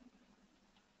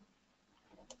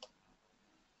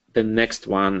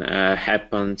one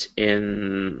happened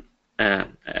in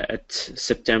at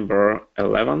September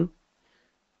 11.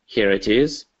 Here it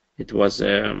is. It was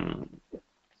a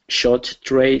short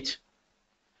trade,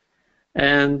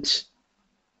 and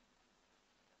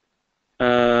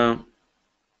I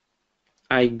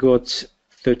got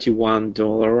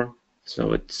 $31,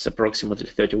 so it's approximately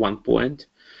 31 point.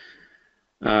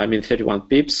 31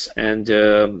 pips, and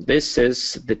this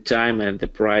is the time and the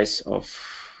price of,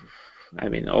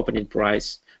 opening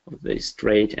price of this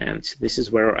trade, and this is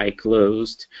where I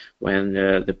closed when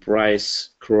the price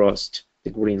crossed the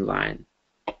green line.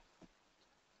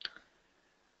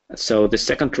 So the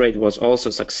second trade was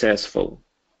also successful.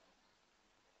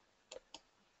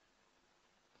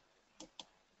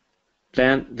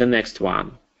 Then the next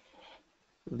one,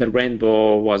 the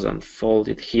rainbow was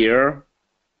unfolded here,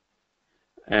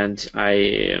 and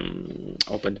I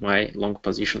opened my long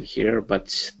position here,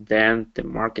 but then the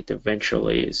market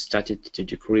eventually started to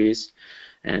decrease,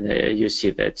 and you see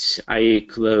that I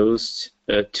closed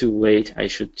too late. I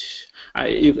should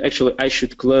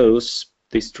close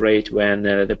this trade when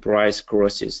the price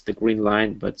crosses the green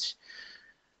line, but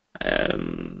I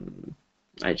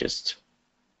just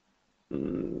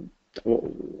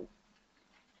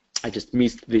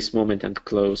missed this moment and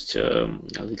closed a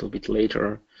little bit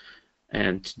later,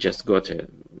 and just got a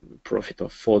profit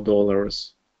of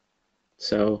 $4.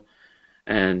 So,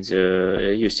 and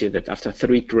you see that after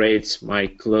 3 trades, my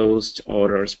closed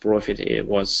orders profit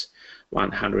was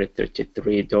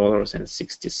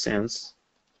 $133.60.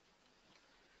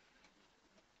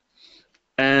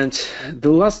 And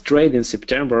the last trade in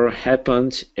September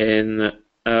happened in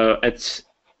at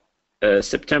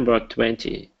September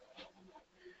 20.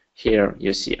 Here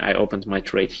you see I opened my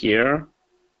trade here.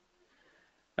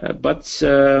 But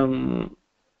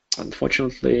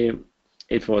unfortunately,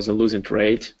 it was a losing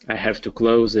trade. I have to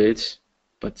close it,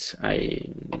 but I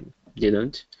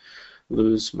didn't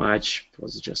lose much. It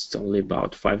was just only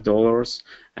about $5,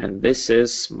 and this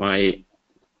is my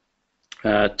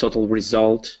total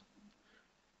result.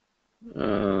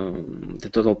 The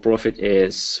total profit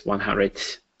is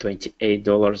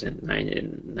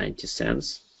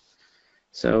 $128.90.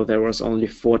 So there was only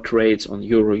 4 trades on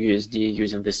Euro USD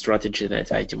using the strategy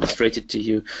that I demonstrated to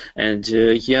you, and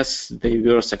yes, they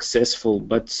were successful,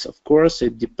 but of course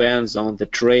it depends on the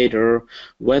trader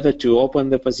whether to open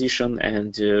the position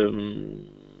and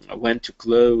when to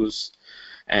close.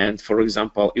 And for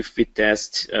example, if we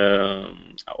test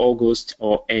August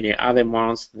or any other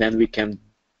month, then we can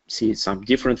see some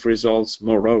different results.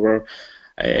 Moreover,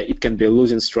 it can be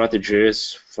losing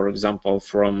strategies, for example,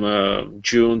 from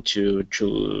June to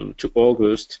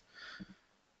August.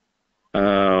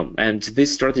 And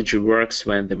this strategy works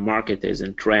when the market is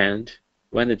in trend.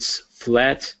 When it's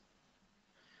flat,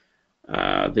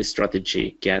 this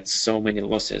strategy gets so many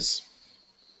losses.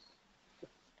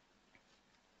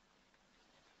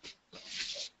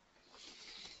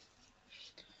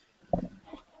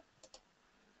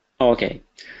 Okay.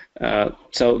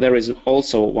 So there is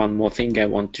also one more thing I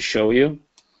want to show you.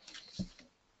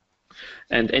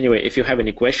 And anyway, if you have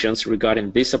any questions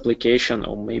regarding this application,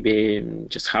 or maybe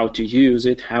just how to use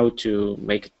it, how to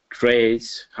make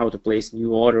trades, how to place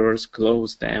new orders,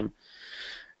 close them,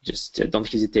 just don't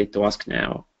hesitate to ask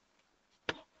now.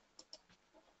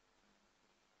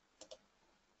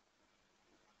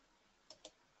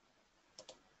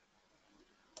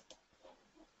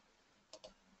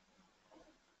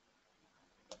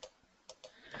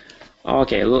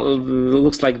 Okay,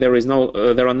 looks like there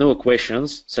are no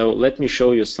questions. So let me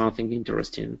show you something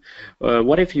interesting.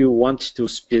 What if you want to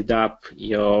speed up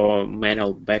your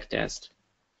manual backtest?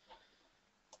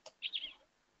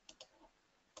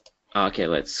 Okay,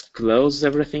 let's close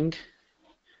everything,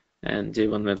 and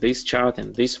even this chart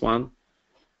and this one.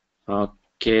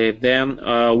 Okay, then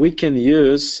we can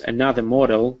use another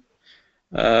model.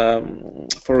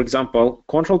 For example,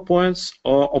 control points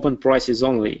or open prices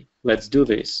only. Let's do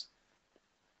this.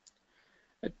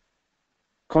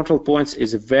 Control points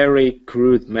is a very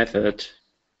crude method,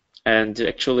 and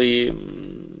actually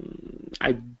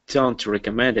I don't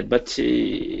recommend it, but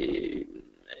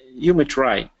you may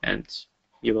try and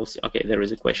you will see. Okay, there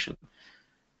is a question.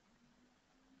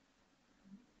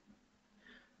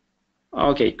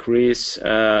 Okay, Chris,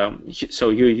 so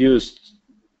you used,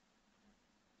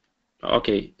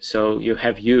 okay, so you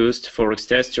have used Forex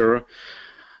tester.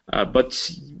 But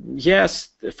yes,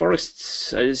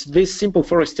 this simple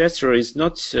Forex tester is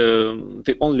not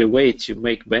the only way to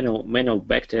make manual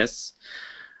backtests.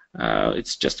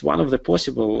 It's just one of the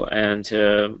possible, and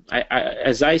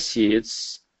as I see,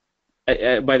 it's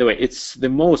by the way, it's the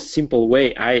most simple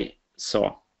way I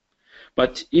saw.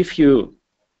 But if you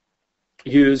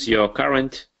use your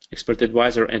current expert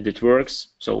advisor and it works,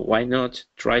 so why not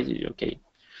try it? Okay,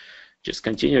 just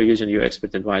continue using your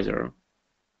expert advisor.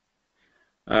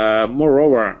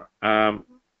 Moreover,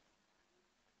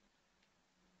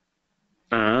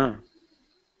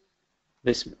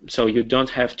 so you don't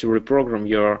have to reprogram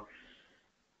your.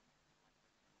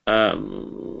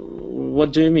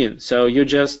 What do you mean? So you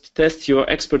just test your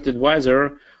expert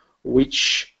advisor,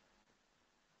 which.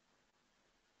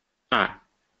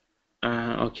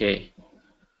 Okay.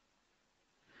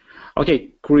 Okay,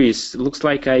 Chris. Looks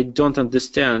like I don't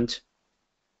understand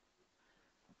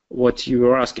what you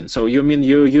were asking. So you mean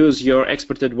you use your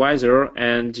expert advisor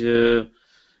and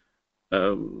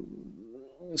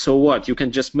so what? You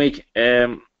can just make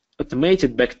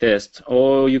automated backtest,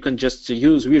 or you can just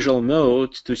use visual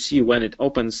mode to see when it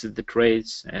opens the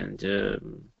trades, and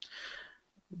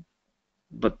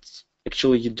but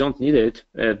actually you don't need it.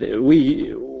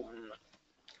 We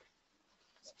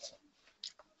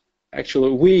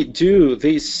do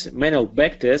this manual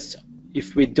backtest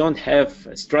if we don't have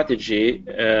a strategy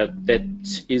that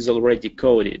is already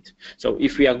coded. So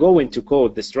if we are going to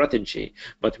code the strategy,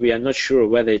 but we are not sure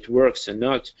whether it works or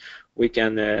not, we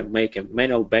can make a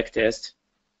manual backtest.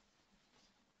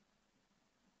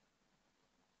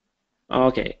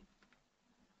 Okay.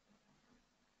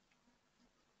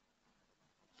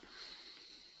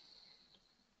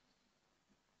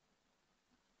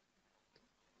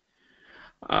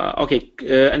 Okay,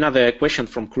 another question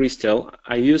from Crystal.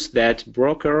 I use that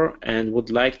broker and would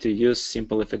like to use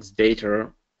simple FX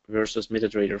data versus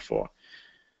MetaTrader 4.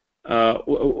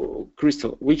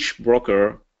 Crystal, which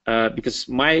broker? Because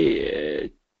my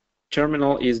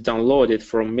terminal is downloaded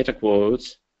from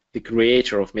MetaQuotes, the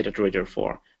creator of MetaTrader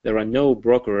 4. There are no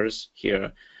brokers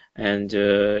here, and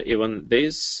even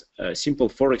this simple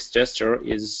Forex tester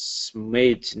is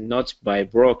made not by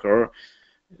broker.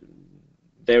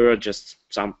 There were just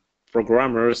some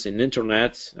programmers in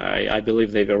internet. I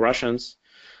believe they were Russians,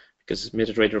 because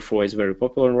MetaTrader 4 is very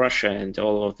popular in Russia, and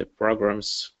all of the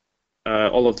programs,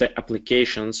 all of the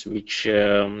applications which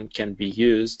can be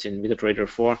used in MetaTrader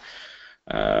 4,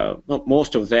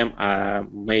 most of them are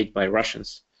made by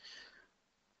Russians.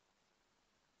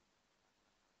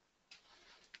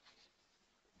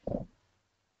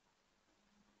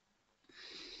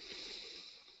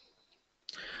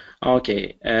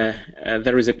 Okay,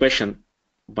 there is a question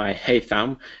by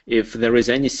Haytham if there is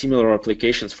any similar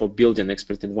applications for building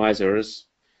expert advisors.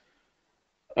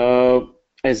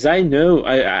 As I know,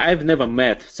 I've never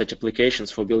met such applications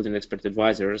for building expert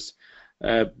advisors,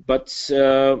 but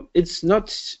it's not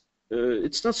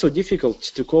so difficult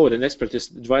to code an expert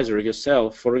advisor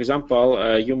yourself. For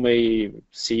example, you may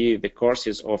see the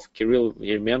courses of Kirill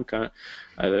Yermenko.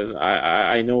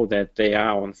 I know that they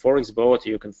are on Forexbot.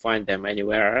 You can find them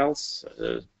anywhere else,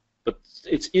 but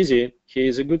it's easy. He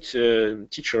is a good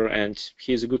teacher and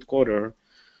he is a good coder.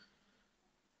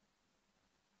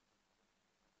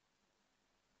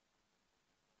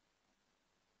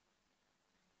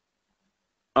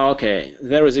 Okay,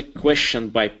 there is a question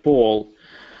by Paul.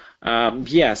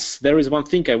 Yes, there is one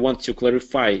thing I want to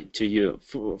clarify to you.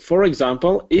 For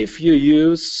example, if you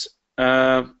use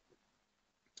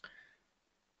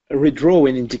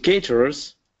redrawing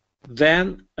indicators,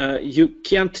 then you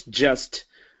can't just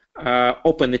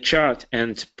open the chart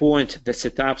and point the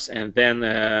setups and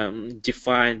then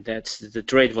define that the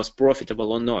trade was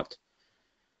profitable or not.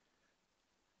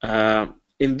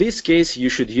 In this case, you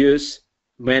should use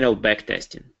manual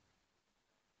backtesting.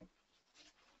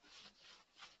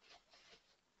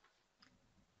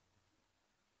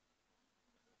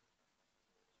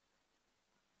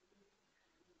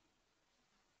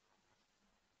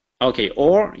 Okay,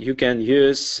 or you can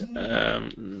use,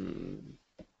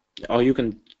 or you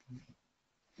can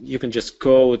just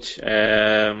code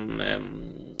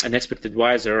an expert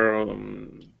advisor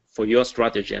for your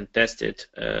strategy and test it.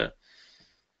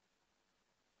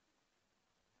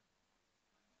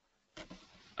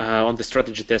 On the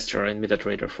strategy tester in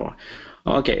MetaTrader 4.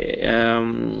 Okay,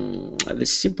 the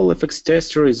simple FX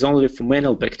tester is only for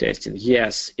manual backtesting.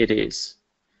 Yes, it is.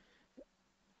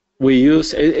 We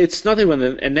use it's not even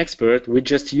an expert. We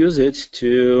just use it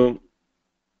to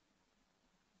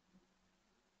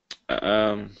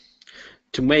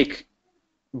make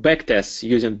backtests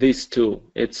using this tool.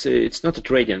 It's not a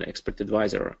trading expert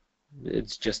advisor.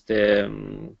 It's just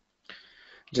for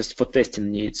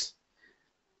testing needs.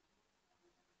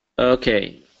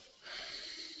 Okay.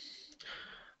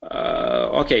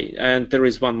 Okay, and there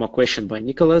is one more question by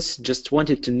Nicholas. Just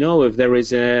wanted to know if there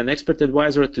is an expert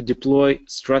advisor to deploy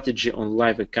strategy on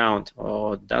live account,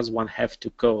 or does one have to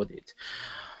code it?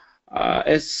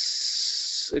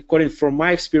 As according from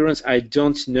my experience, I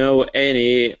don't know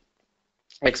any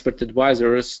expert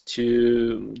advisors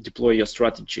to deploy your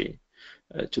strategy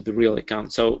to the real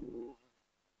account. So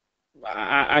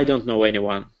I don't know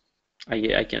anyone.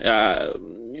 I can.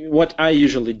 What I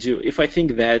usually do, if I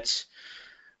think that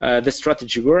the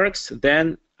strategy works,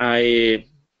 then I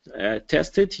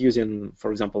test it using,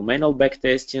 for example, manual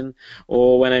backtesting,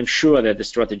 or when I'm sure that the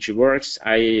strategy works,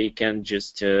 I can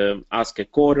just ask a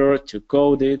coder to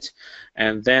code it,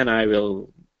 and then I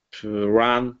will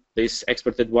run this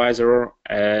expert advisor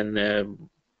and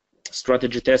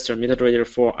strategy tester MetaTrader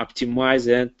 4 optimize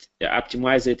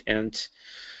it and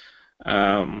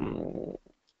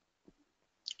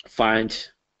find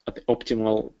the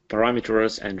optimal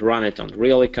parameters and run it on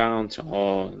real account,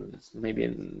 or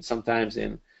maybe sometimes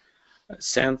in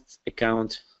send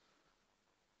account.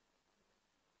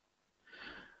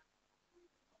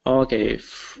 Okay,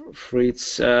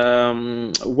 Fritz,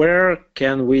 where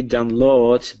can we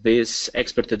download this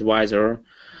expert advisor?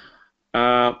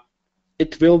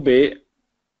 It will be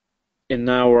in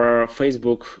our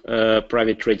Facebook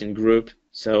private trading group,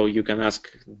 so you can ask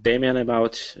Damian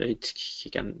about it.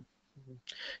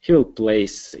 He will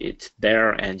place it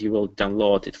there, and you will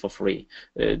download it for free.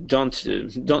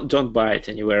 Don't buy it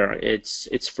anywhere.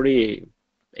 It's free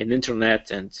in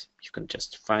internet, and you can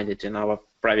just find it in our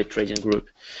private trading group.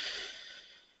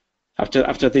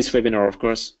 After this webinar, of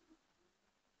course.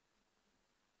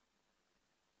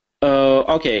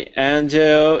 Okay, and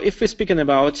if we're speaking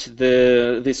about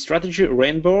the strategy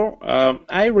Rainbow,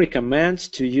 I recommend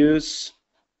to use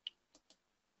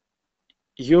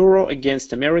Euro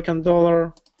against American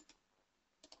dollar,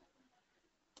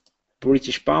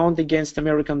 British pound against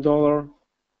American dollar,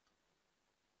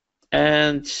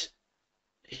 and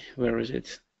where is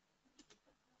it?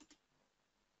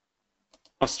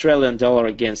 Australian dollar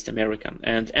against American,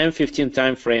 and M15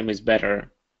 time frame is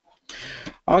better.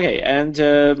 Okay, and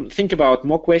think about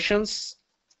more questions.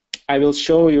 I will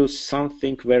show you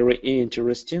something very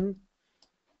interesting.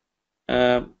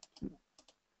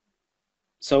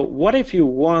 So what if you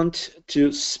want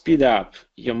to speed up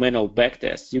your manual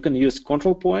backtest? You can use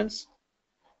control points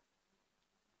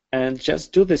and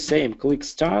just do the same. Click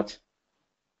Start.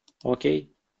 Okay.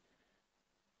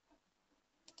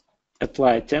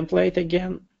 Apply template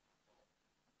again.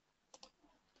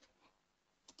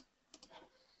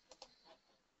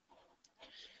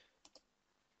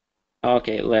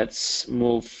 Okay, let's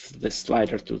move the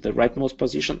slider to the rightmost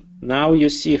position. Now you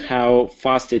see how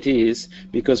fast it is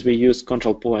because we use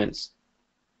control points.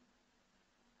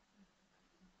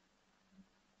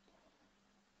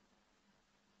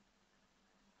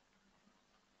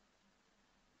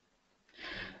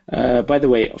 By the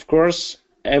way, of course,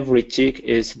 every tick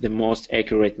is the most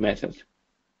accurate method.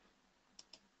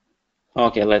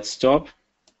 Okay, let's stop.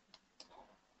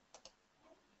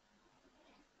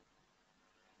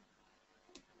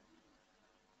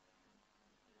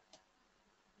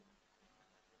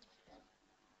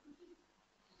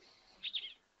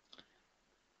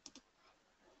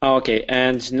 Okay,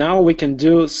 and now we can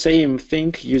do same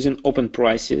thing using open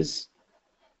prices.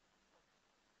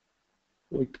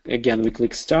 Again, we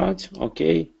click start,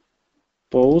 okay,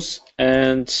 pause,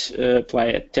 and apply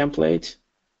a template.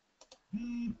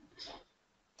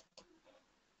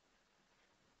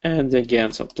 And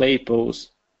again, so play,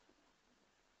 pause.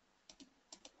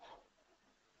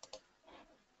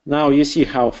 Now you see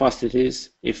how fast it is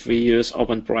if we use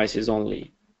open prices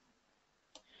only.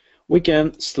 We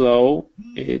can slow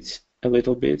it a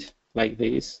little bit like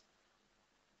this.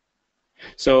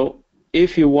 So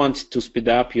if you want to speed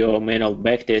up your manual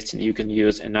backtesting, you can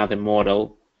use another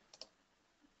model.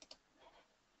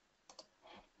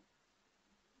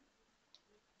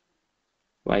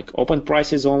 Like open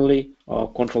prices only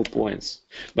or control points.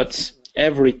 But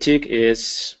every tick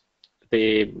is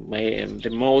the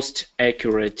most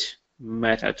accurate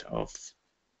method of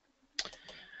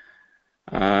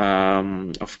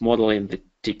modeling the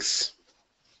ticks.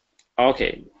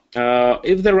 Okay,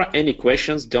 if there are any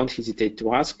questions, don't hesitate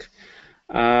to ask.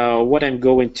 What I'm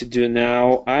going to do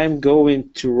now, I'm going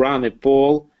to run a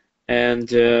poll, and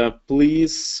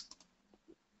please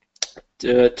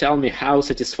tell me how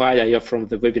satisfied are you from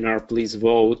the webinar. Please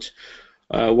vote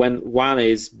when 1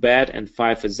 is bad and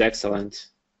 5 is excellent.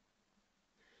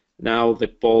 Now the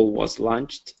poll was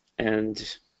launched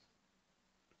and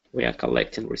we are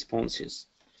collecting responses.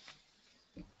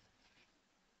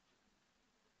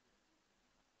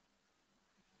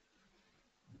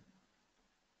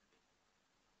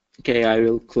 Okay, I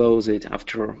will close it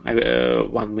after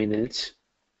 1 minute.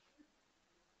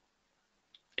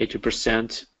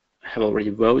 80% have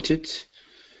already voted.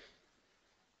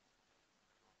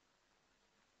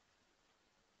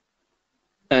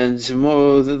 And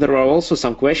there are also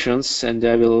some questions, and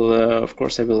I will, of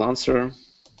course, I will answer.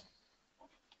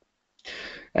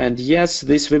 And yes,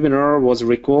 this webinar was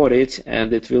recorded,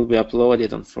 and it will be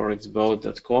uploaded on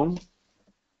forexboat.com.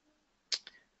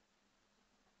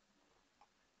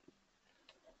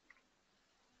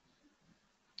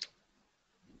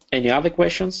 Any other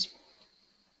questions?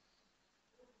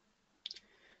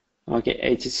 Okay,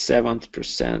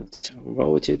 87%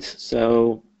 voted.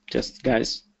 So just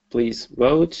guys, please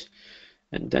vote,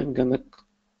 and I'm gonna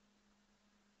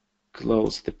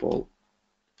close the poll.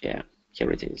 Yeah,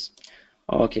 here it is.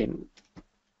 Okay.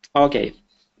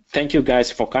 Thank you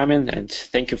guys for coming, and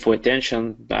thank you for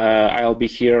attention. I'll be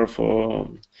here for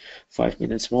 5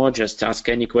 minutes more. Just ask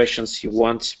any questions you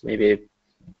want, maybe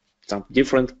some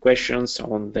different questions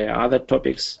on the other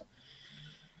topics.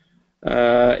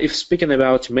 If speaking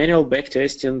about manual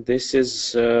backtesting,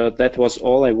 that was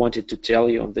all I wanted to tell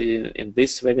you in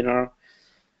this webinar,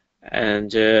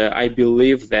 and I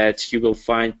believe that you will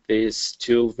find this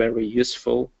tool very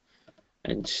useful,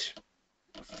 and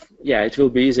yeah, it will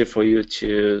be easy for you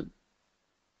to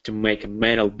make a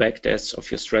manual backtest of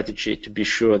your strategy to be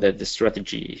sure that the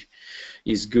strategy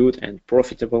is good and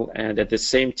profitable, and at the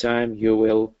same time you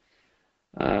will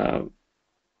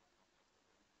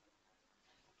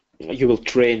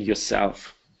train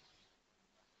yourself.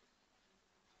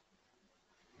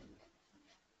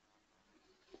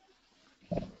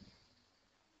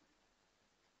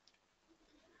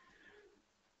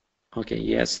 Okay,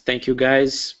 yes, thank you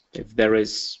guys. If there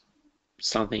is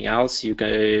something else, you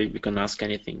can ask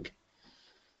anything.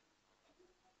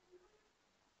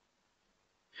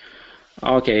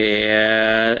 Okay,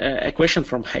 a question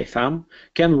from Haitham.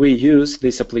 Can we use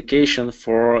this application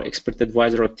for expert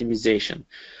advisor optimization?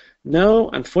 No,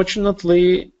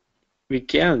 unfortunately, we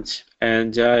can't,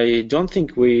 and I don't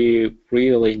think we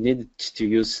really need to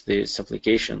use this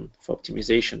application for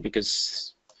optimization,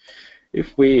 because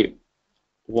if we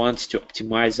want to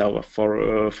optimize our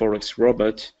Forex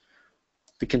robot,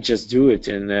 we can just do it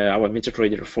in our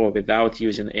MetaTrader 4 without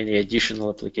using any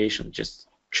additional application. Just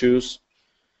choose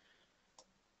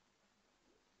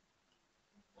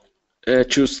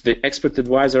the expert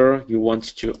advisor you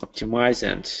want to optimize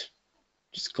and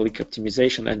just click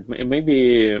optimization. And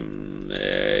maybe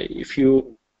if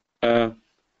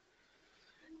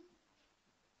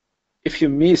you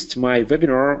missed my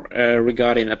webinar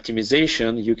regarding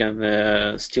optimization, you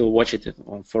can still watch it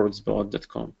on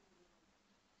forexboat.com.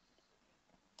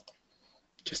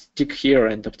 Just tick here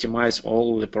and optimize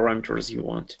all the parameters you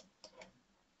want.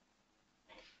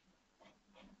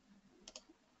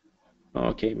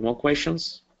 Okay, more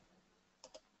questions?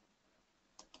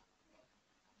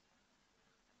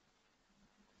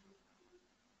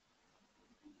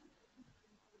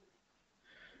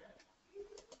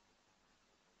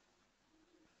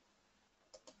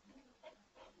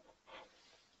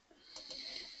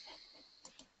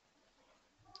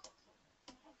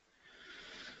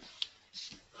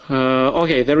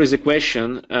 Okay, there is a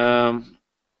question. The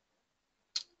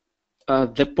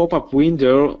pop-up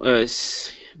window,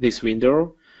 this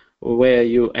window, where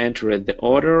you entered the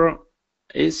order,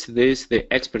 is this the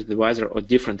expert advisor or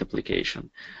different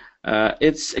application?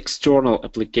 It's external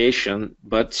application,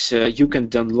 but you can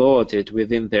download it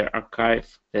within the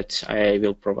archive that I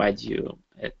will provide you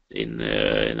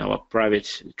in our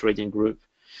private trading group.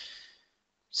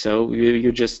 So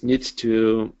you just need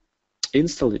to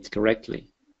install it correctly.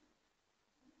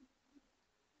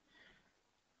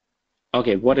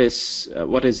 Okay, what is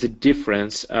the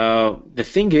difference? The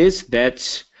thing is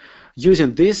that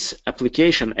using this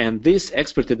application and this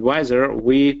expert advisor,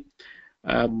 we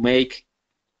make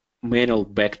manual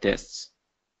backtests.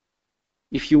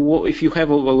 If you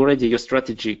have already your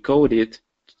strategy coded,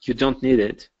 you don't need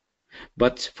it.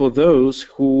 But for those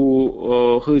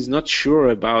who is not sure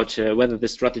about whether the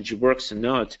strategy works or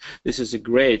not, this is a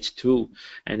great tool,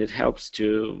 and it helps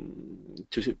to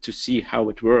see how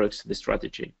it works, the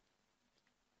strategy.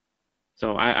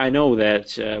 So I know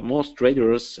that most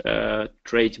traders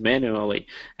trade manually,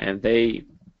 and they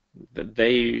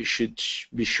should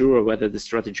be sure whether the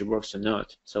strategy works or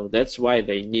not. So that's why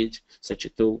they need such a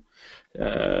tool,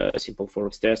 a simple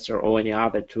Forex tester or any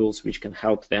other tools which can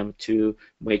help them to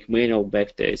make manual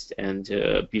backtest and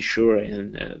be sure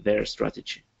in their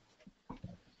strategy.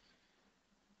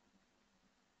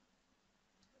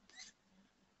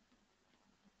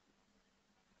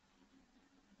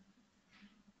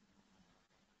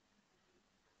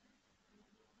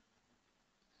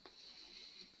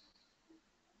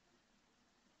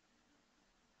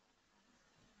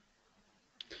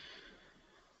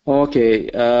 Okay,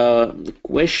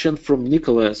 question from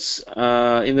Nicholas.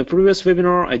 In the previous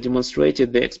webinar, I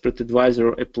demonstrated the expert advisor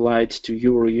applied to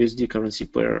Euro USD currency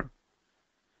pair.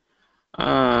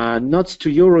 Not to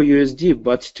Euro USD,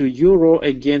 but to Euro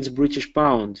against British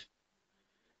Pound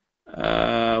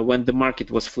when the market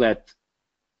was flat.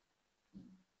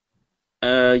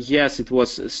 Yes, it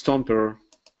was Stomper.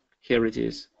 Here it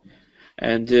is.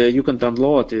 And you can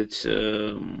download it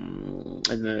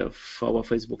in our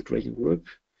Facebook trading group.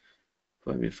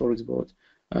 Forex bot.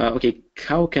 Okay,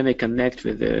 how can I connect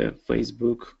with the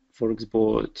Facebook Forex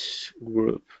bot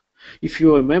group? If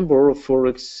you're a member of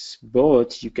Forex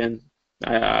bot, you can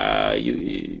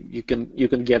you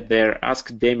can get there.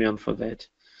 Ask Damien for that.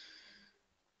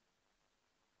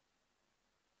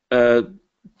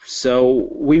 So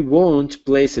we won't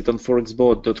place it on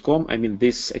forexbot.com. I mean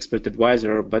this expert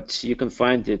advisor, but you can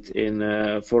find it in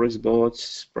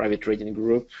Forexbot's private trading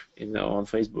group on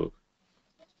Facebook.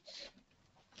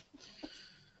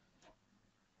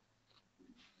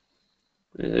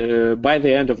 By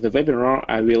the end of the webinar,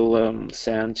 I will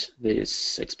send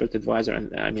this expert advisor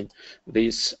and I mean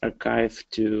this archive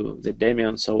to the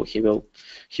Damien, so he will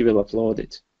upload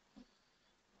it.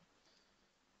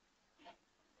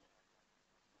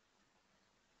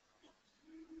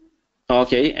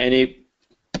 Okay, any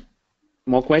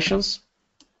more questions?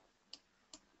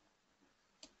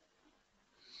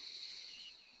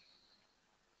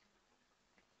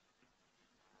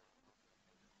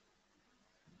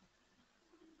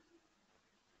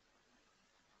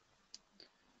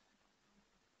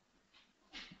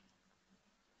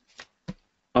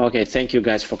 Okay, thank you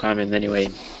guys for coming anyway.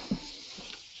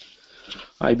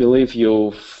 I believe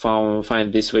you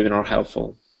find this webinar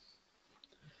helpful.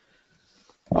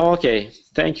 Okay,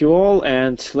 thank you all,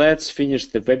 and let's finish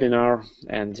the webinar.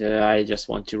 And I just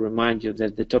want to remind you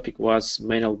that the topic was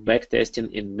manual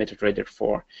backtesting in MetaTrader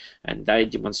 4, and I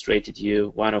demonstrated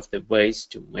you one of the ways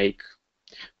to make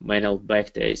manual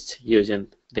backtest using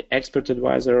the expert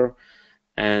advisor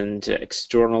and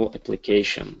external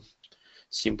application,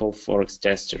 simple Forex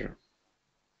tester.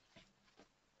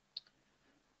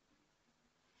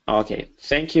 Okay,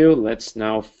 thank you. Let's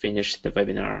now finish the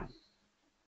webinar.